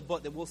theme of the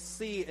book that we'll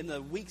see in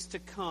the weeks to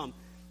come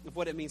of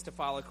what it means to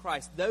follow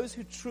Christ. Those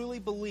who truly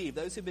believe,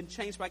 those who've been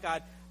changed by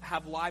God,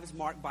 have lives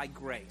marked by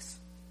grace.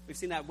 We've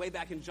seen that way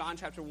back in John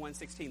chapter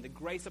 1:16, the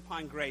grace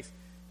upon grace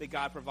that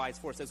God provides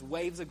for us, those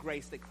waves of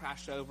grace that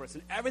crash over us.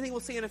 And everything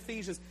we'll see in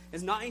Ephesians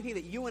is not anything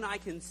that you and I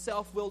can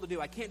self-will to do.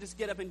 I can't just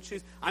get up and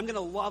choose, I'm going to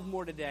love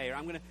more today, or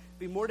I'm going to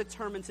be more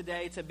determined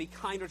today to be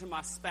kinder to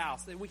my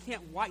spouse. That we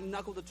can't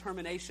white-knuckle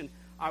determination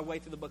our way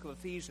through the book of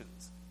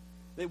Ephesians.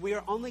 That we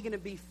are only going to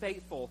be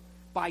faithful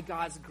by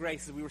God's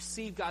grace, as we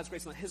receive God's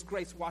grace and let His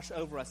grace wash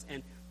over us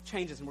and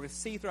change us. And we're going to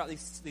see throughout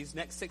these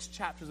next 6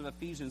 chapters of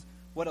Ephesians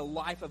what a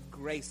life of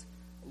grace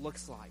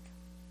looks like.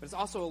 But it's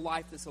also a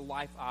life that's a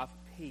life of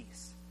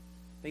peace.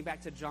 Think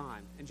back to John.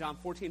 In John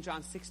 14 and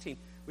John 16,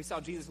 we saw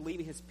Jesus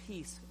leaving His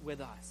peace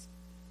with us.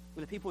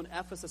 When the people in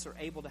Ephesus are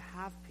able to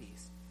have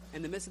peace,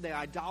 in the midst of the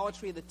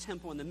idolatry of the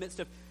temple, in the midst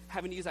of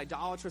having to use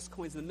idolatrous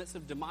coins, in the midst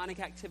of demonic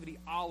activity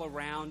all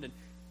around,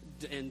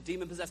 and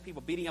demon-possessed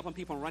people beating up on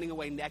people and running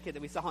away naked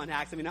that we saw in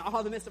Acts, all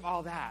in the midst of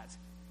all that,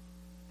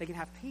 they can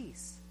have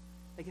peace.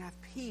 They can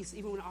have peace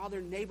even when all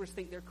their neighbors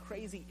think they're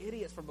crazy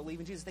idiots for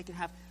believing Jesus. They can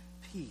have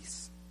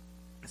peace.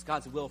 It's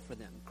God's will for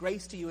them.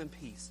 Grace to you and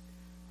peace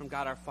from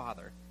God our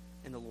Father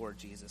and the Lord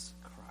Jesus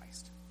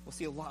Christ. We'll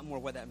see a lot more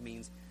what that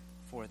means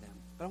for them.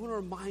 But I want to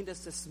remind us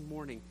this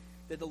morning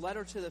that the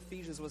letter to the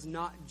Ephesians was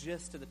not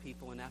just to the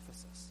people in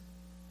Ephesus.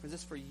 Friends,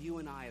 this is for you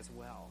and I as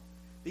well.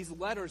 These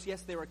letters,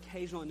 yes, they were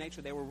occasional in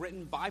nature. They were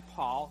written by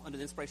Paul under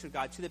the inspiration of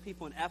God to the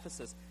people in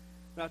Ephesus.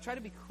 But I'll try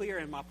to be clear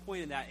in my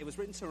point in that it was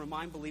written to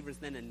remind believers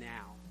then and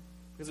now,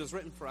 because it was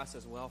written for us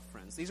as well,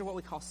 friends. These are what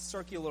we call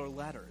circular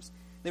letters.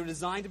 They were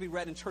designed to be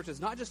read in churches,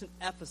 not just in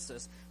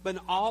Ephesus, but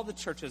in all the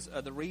churches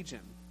of the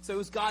region. So it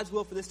was God's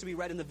will for this to be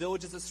read in the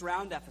villages that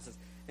surround Ephesus,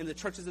 and the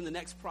churches in the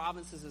next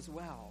provinces as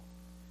well.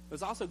 It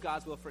was also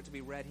God's will for it to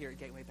be read here at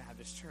Gateway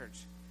Baptist Church,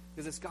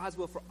 because it's God's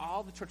will for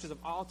all the churches of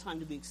all time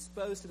to be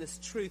exposed to this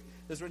truth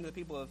that's written to the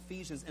people of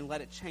Ephesians and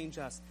let it change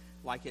us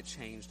like it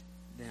changed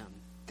them.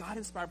 God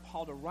inspired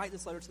Paul to write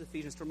this letter to the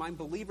Ephesians to remind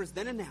believers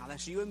then and now,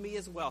 that's you and me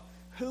as well,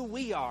 who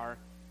we are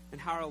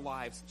and how our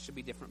lives should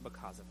be different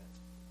because of it.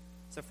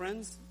 So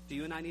friends, do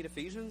you and I need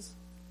Ephesians?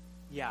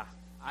 Yeah,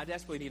 I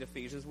desperately need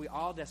Ephesians. We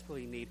all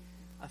desperately need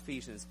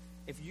Ephesians.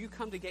 If you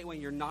come to Gateway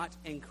and you're not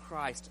in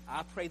Christ,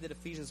 I pray that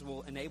Ephesians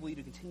will enable you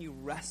to continue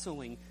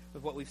wrestling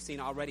with what we've seen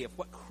already, of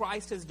what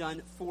Christ has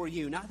done for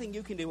you. Nothing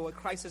you can do, but what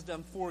Christ has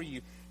done for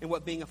you, and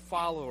what being a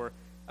follower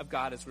of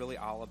God is really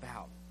all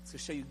about. It's to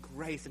show you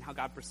grace and how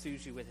God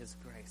pursues you with His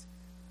grace.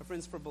 But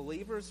friends, for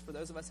believers, for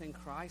those of us in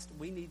Christ,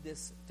 we need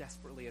this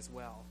desperately as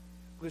well.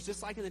 Because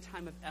just like in the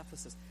time of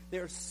Ephesus,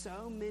 there are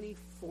so many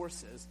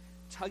forces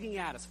tugging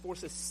at us,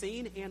 forces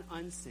seen and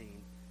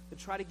unseen, to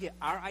try to get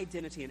our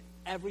identity in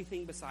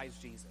everything besides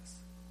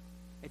Jesus.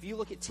 If you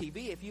look at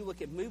TV, if you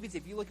look at movies,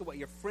 if you look at what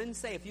your friends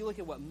say, if you look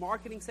at what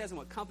marketing says and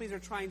what companies are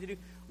trying to do,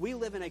 we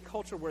live in a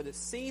culture where the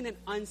seen and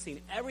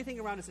unseen, everything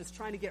around us is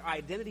trying to get our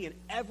identity in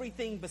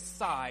everything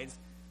besides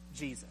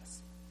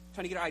Jesus.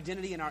 Trying to get our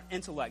identity in our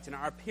intellect, in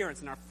our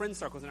appearance, in our friend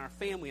circles, in our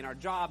family, in our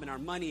job, in our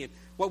money, and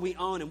what we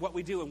own and what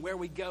we do and where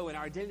we go, and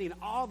our identity and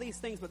all these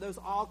things, but those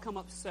all come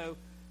up so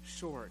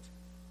short.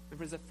 And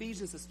friends,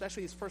 Ephesians,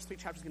 especially these first 3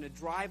 chapters, are going to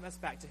drive us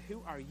back to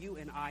who are you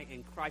and I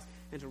in Christ,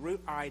 and to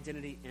root our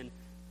identity in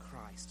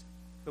Christ.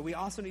 But we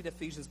also need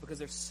Ephesians because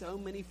there's so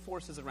many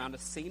forces around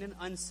us, seen and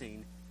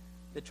unseen,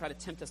 that try to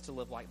tempt us to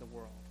live like the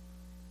world.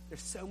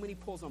 There's so many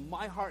pulls on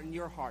my heart and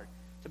your heart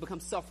to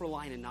become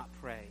self-reliant and not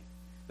pray.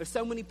 There's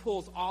so many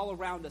pulls all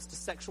around us to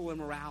sexual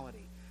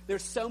immorality.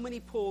 There's so many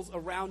pulls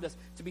around us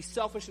to be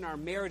selfish in our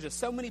marriages.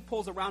 So many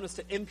pulls around us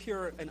to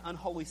impure and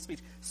unholy speech.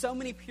 So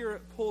many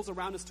pulls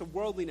around us to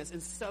worldliness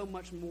and so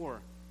much more.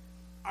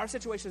 Our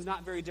situation is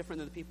not very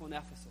different than the people in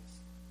Ephesus.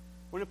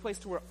 We're in a place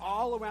to where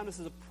all around us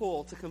is a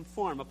pull to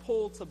conform, a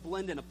pull to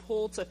blend in, a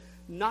pull to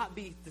not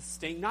be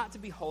distinct, not to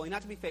be holy,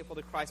 not to be faithful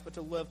to Christ, but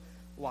to live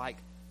like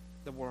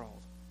the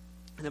world.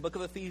 In the book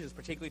of Ephesians,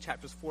 particularly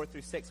chapters 4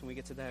 through 6, when we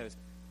get to those,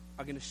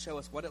 are going to show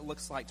us what it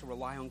looks like to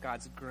rely on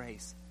God's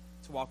grace,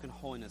 to walk in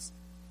holiness,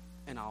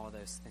 and all of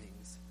those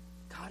things.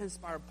 God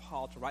inspired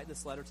Paul to write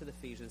this letter to the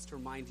Ephesians to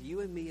remind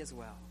you and me as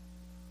well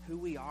who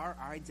we are,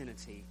 our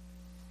identity,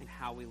 and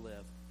how we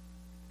live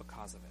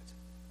because of it.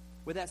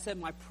 With that said,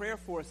 my prayer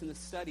for us in this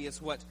study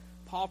is what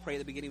Paul prayed at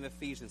the beginning of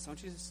Ephesians. So I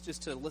want you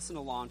just to listen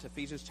along to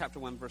Ephesians chapter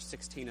 1, verse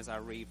 16 as I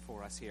read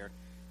for us here.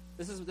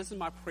 This is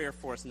my prayer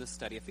for us in this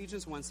study.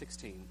 Ephesians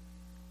 1:16.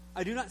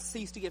 I do not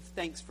cease to give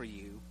thanks for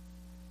you,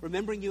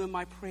 remembering you in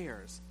my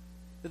prayers,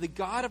 that the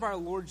God of our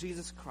Lord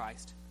Jesus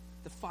Christ,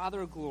 the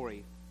Father of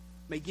glory,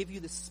 may give you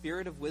the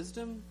spirit of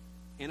wisdom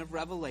and of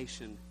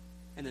revelation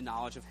and the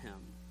knowledge of him,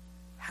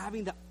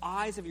 having the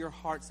eyes of your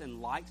hearts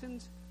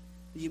enlightened,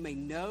 that you may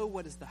know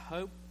what is the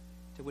hope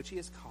to which he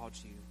has called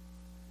you,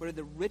 what are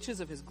the riches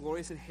of his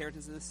glorious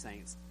inheritance in the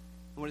saints,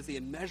 and what is the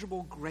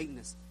immeasurable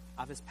greatness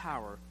of his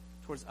power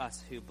towards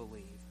us who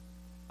believe,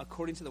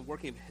 according to the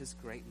working of his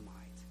great might.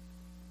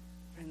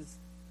 Friends,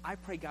 I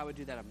pray God would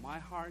do that in my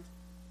heart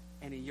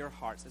and in your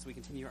hearts as we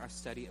continue our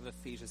study of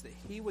Ephesians, that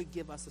he would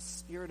give us a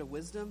spirit of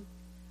wisdom,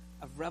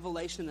 of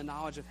revelation, the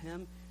knowledge of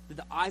him, that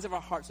the eyes of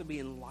our hearts would be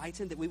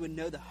enlightened, that we would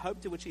know the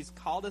hope to which he's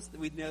called us, that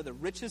we'd know the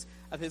riches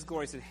of his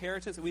glorious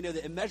inheritance, that we know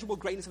the immeasurable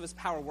greatness of his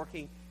power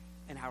working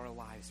in our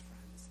lives,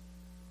 friends.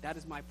 That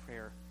is my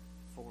prayer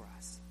for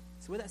us.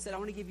 So with that said, I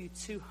want to give you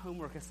 2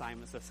 homework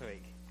assignments this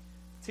week.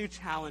 2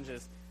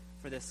 challenges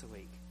for this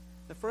week.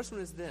 The first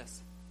one is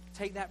this.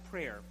 Take that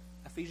prayer,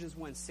 Ephesians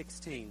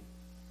 1:16.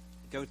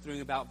 Go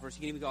through about verse,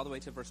 you can even go all the way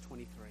to verse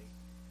 23.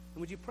 And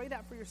would you pray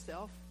that for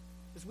yourself?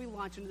 As we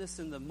launch into this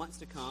in the months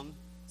to come,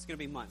 it's going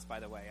to be months, by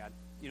the way.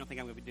 You don't think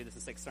I'm going to do this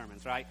in 6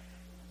 sermons, right?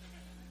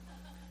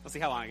 We'll see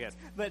how long it gets.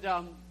 But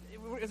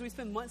as we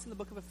spend months in the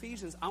book of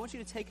Ephesians, I want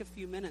you to take a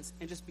few minutes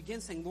and just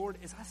begin saying, Lord,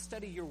 as I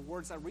study your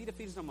words, I read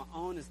Ephesians on my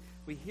own, as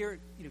we hear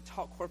it,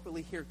 talk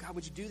corporately here, God,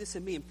 would you do this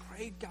in me? And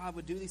pray God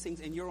would do these things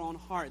in your own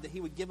heart, that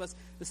he would give us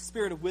the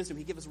spirit of wisdom.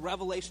 He'd give us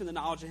revelation, the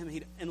knowledge of him.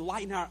 He'd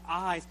enlighten our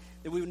eyes,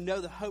 that we would know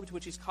the hope to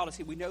which he's called us.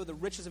 We know the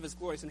riches of his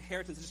glorious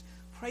inheritance. Just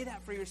pray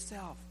that for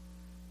yourself.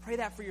 Pray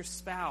that for your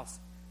spouse.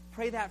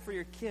 Pray that for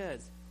your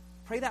kids.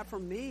 Pray that for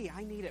me.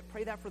 I need it.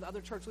 Pray that for the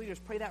other church leaders.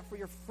 Pray that for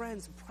your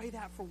friends. Pray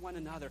that for one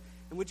another.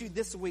 And would you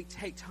this week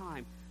take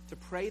time to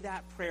pray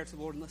that prayer to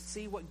the Lord, and let's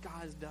see what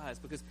God does,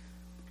 because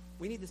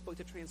we need this book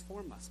to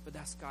transform us, but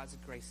that's God's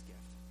grace gift.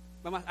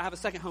 But I have a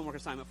second homework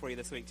assignment for you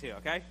this week too,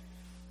 okay?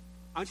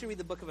 I want you to read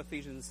the book of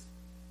Ephesians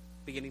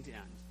beginning to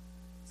end.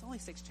 It's only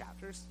 6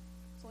 chapters.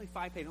 It's only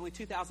 5 pages, only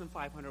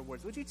 2,500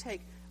 words. Would you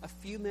take a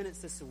few minutes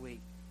this week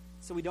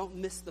so we don't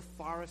miss the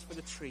forest for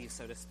the trees,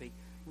 so to speak?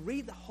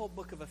 Read the whole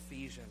book of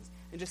Ephesians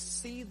and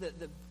just see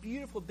the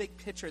beautiful big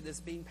picture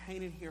that's being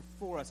painted here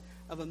for us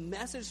of a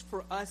message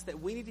for us that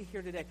we need to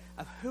hear today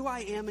of who I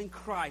am in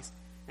Christ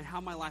and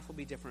how my life will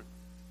be different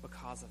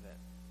because of it.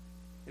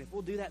 And if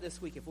we'll do that this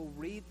week, if we'll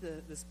read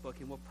this book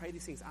and we'll pray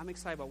these things, I'm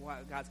excited about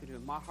what God's going to do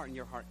in my heart and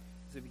your heart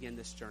as we begin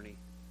this journey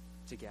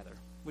together.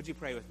 Would you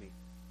pray with me?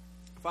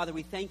 Father,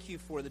 we thank you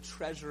for the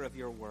treasure of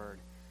your word.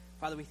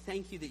 Father, we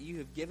thank you that you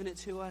have given it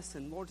to us.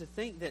 And Lord, to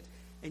think that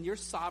in your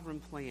sovereign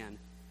plan,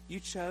 you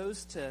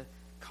chose to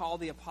call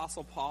the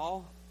Apostle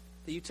Paul,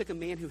 that you took a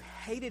man who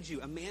hated you,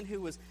 a man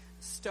who was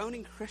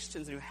stoning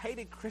Christians and who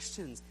hated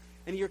Christians,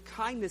 and your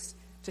kindness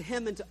to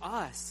him and to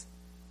us,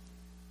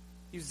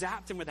 you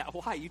zapped him with that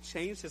light. You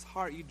changed his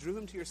heart. You drew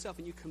him to yourself,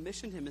 and you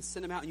commissioned him and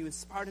sent him out, and you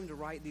inspired him to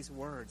write these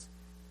words.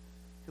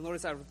 And Lord,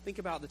 as I think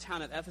about the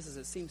town of Ephesus,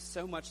 it seems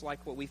so much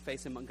like what we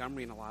face in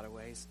Montgomery in a lot of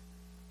ways.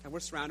 And we're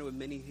surrounded with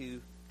many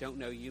who don't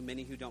know you,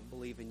 many who don't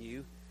believe in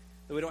you.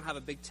 That we don't have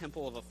a big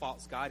temple of a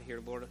false god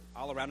here, Lord.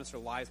 All around us are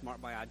lives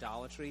marked by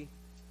idolatry.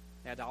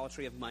 The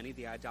idolatry of money,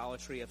 the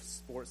idolatry of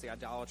sports, the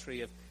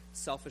idolatry of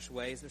selfish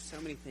ways. There's so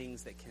many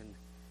things that can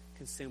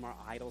consume our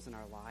idols in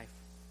our life.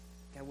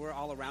 God, we're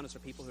all around us are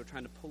people who are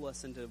trying to pull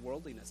us into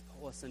worldliness,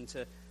 pull us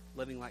into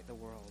living like the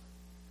world.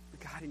 But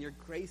God, in your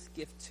grace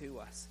gift to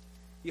us,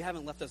 you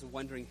haven't left us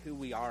wondering who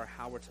we are or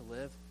how we're to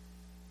live.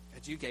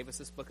 God, you gave us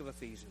this book of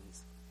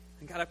Ephesians.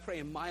 And God, I pray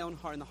in my own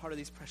heart and the heart of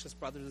these precious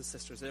brothers and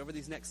sisters that over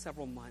these next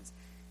several months,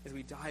 as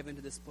we dive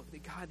into this book,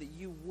 that God, that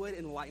you would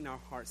enlighten our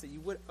hearts, that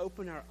you would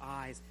open our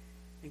eyes.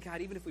 And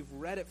God, even if we've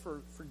read it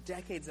for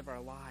decades of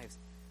our lives,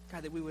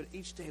 God, that we would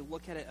each day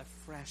look at it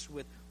afresh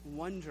with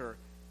wonder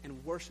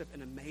and worship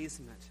and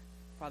amazement,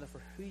 Father,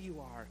 for who you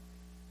are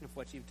and for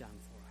what you've done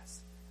for us.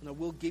 And Lord,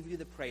 we'll give you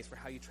the praise for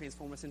how you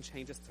transform us and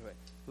change us through it.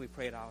 And we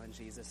pray it all in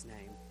Jesus'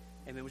 name.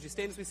 Amen. Would you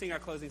stand as we sing our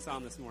closing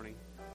psalm this morning?